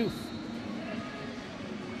his youth.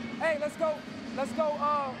 Hey, let's go. Let's go.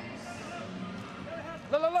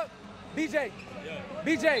 Look. BJ. Yeah.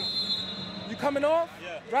 BJ, you coming off?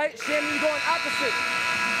 Yeah. Right? Shannon, you going opposite.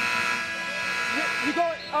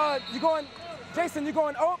 You going, Jason, you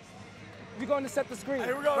going up? You're going to set the screen.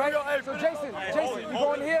 Here we go, right? here we go. Hey, so Jason, you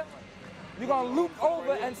going here? You're going to loop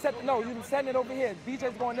over and set, no, you're setting it over here.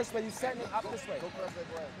 BJ's going this way, you're setting it up this way.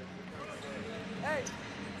 Hey.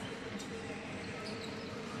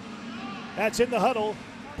 That's in the huddle,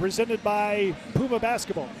 presented by Puma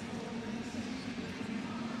Basketball.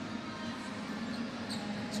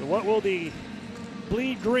 So what will the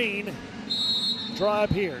Bleed Green draw up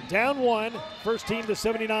here? Down 1, first team to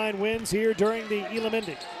 79 wins here during the Elam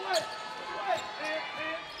ending.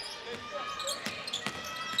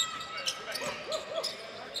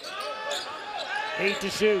 Eight to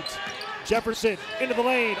shoot. Jefferson into the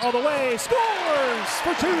lane, all the way, scores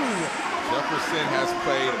for 2. Jefferson has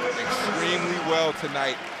played extremely well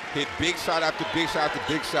tonight. Hit big shot after big shot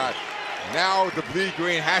after big shot. Now the Bleed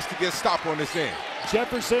Green has to get a stop on this end.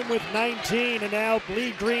 Jefferson with 19, and now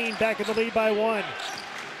Bleed Green back in the lead by 1.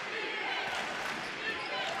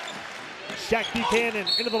 Shaq Buchanan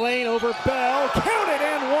into the lane over Bell. Counted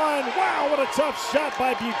and 1. Wow, what a tough shot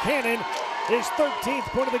by Buchanan. His 13th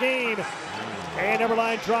point of the game. And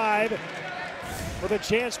Eberlein Drive with a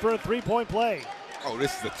chance for a three-point play. Oh,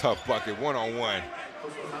 this is a tough bucket, one-on-one.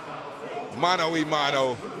 Mano y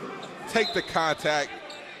mano. Take the contact.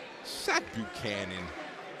 Shaq Buchanan.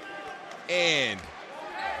 And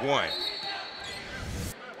 1.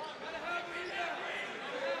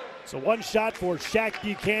 So one shot for Shaq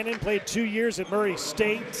Buchanan, played 2 years at Murray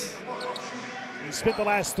State. He spent the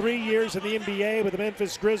last 3 years in the NBA with the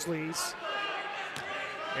Memphis Grizzlies.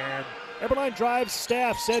 And Eberlein Drive's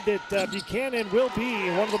staff said that Buchanan will be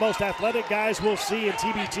one of the most athletic guys we'll see in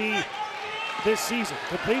TBT this season.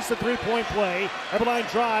 Completes the three-point play. Eberlein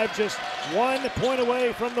Drive just 1 point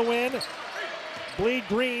away from the win. Bleed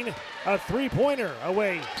Green, a three-pointer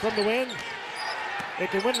away from the win. They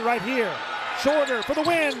can win it right here. Shorter for the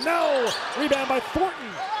win. No! Rebound by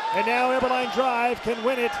Thornton. And now Eberlein Drive can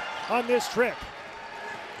win it on this trip.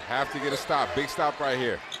 Have to get a stop. Big stop right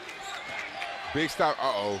here. Big stop.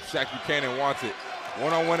 Uh-oh. Shaq Buchanan wants it.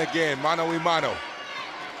 One-on-one again. Mano y mano.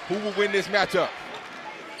 Who will win this matchup?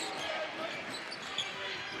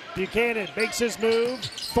 Buchanan makes his move.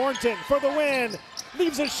 Thornton for the win.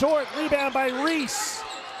 Leaves it short. Rebound by Reese.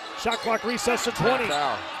 Shot clock recess to 20.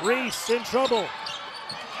 Reese in trouble.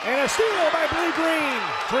 And a steal by Bleed Green.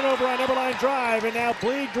 Turnover on Eberlein Drive, and now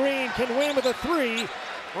Bleed Green can win with a 3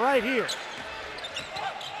 right here.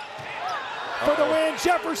 For the win,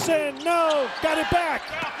 Jefferson, no, got it back.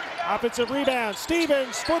 Offensive rebound,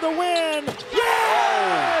 Stevens for the win.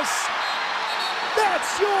 Yes!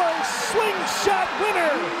 That's your slingshot winner.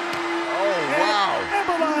 Oh, wow. And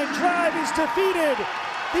Eberlein Drive is defeated.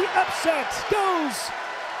 The upset goes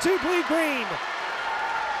to Bleed Green.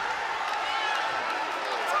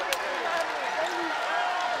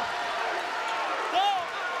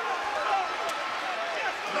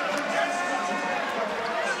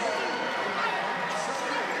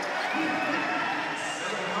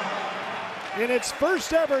 In its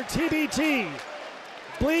first ever TBT,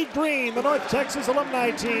 Bleed Green, the North Texas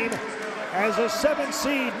alumni team, as a 7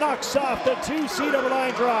 seed knocks off the 2 seed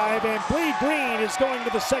Eberlein Drive, and Bleed Green is going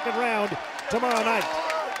to the second round tomorrow night.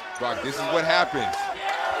 Brock, this is what happens.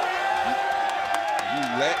 You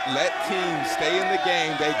let teams stay in the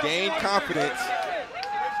game. They gain confidence.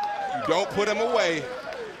 You don't put them away,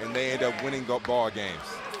 and they end up winning ball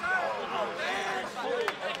games.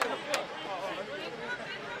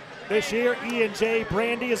 This year, E&J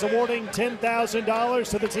Brandy is awarding $10,000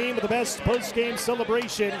 to the team with the best post-game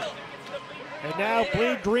celebration. And now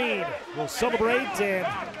Bleed Green will celebrate and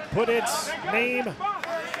put its name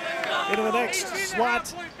into the next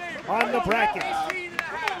slot on the bracket.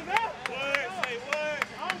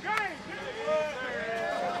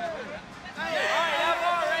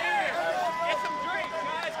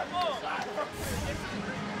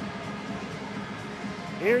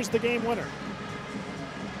 Here's the game winner.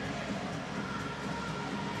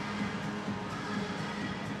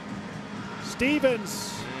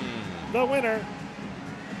 Stevens, the winner.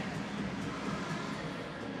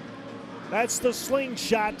 That's the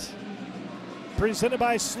slingshot presented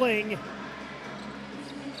by Sling.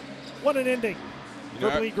 What an ending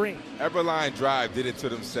for Bleed Green. Eberlein Drive did it to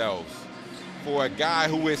themselves. For a guy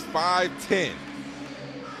who is 5'10",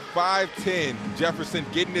 Jefferson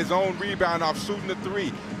getting his own rebound off shooting the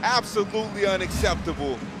 3. Absolutely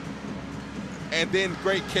unacceptable. And then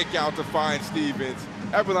great kick out to find Stevens.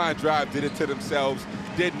 Eberlein Drive did it to themselves,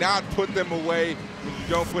 did not put them away. When you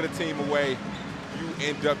don't put a team away, you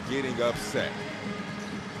end up getting upset.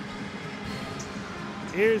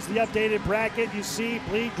 Here's the updated bracket. You see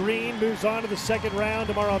Bleed Green moves on to the second round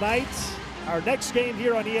tomorrow night. Our next game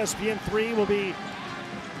here on ESPN3 will be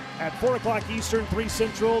at 4 o'clock Eastern, 3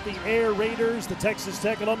 Central. The Air Raiders, the Texas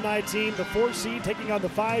Tech alumni team, the 4 seed taking on the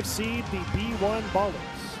 5 seed, the B1 Ballers.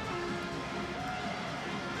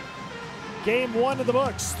 Game 1 of the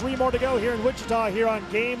books. 3 more to go here in Wichita here on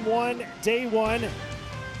Game 1, Day 1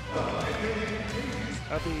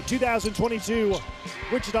 of the 2022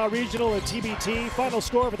 Wichita Regional at TBT. Final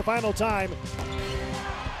score for the final time,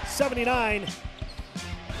 79-77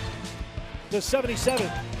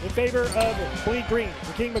 in favor of Bleed Green.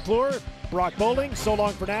 For King McClure, Brock Bowling, so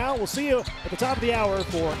long for now. We'll see you at the top of the hour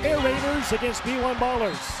for Air Raiders against B1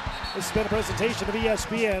 Ballers. This has been a presentation of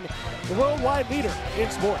ESPN, the worldwide leader in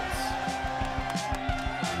sports.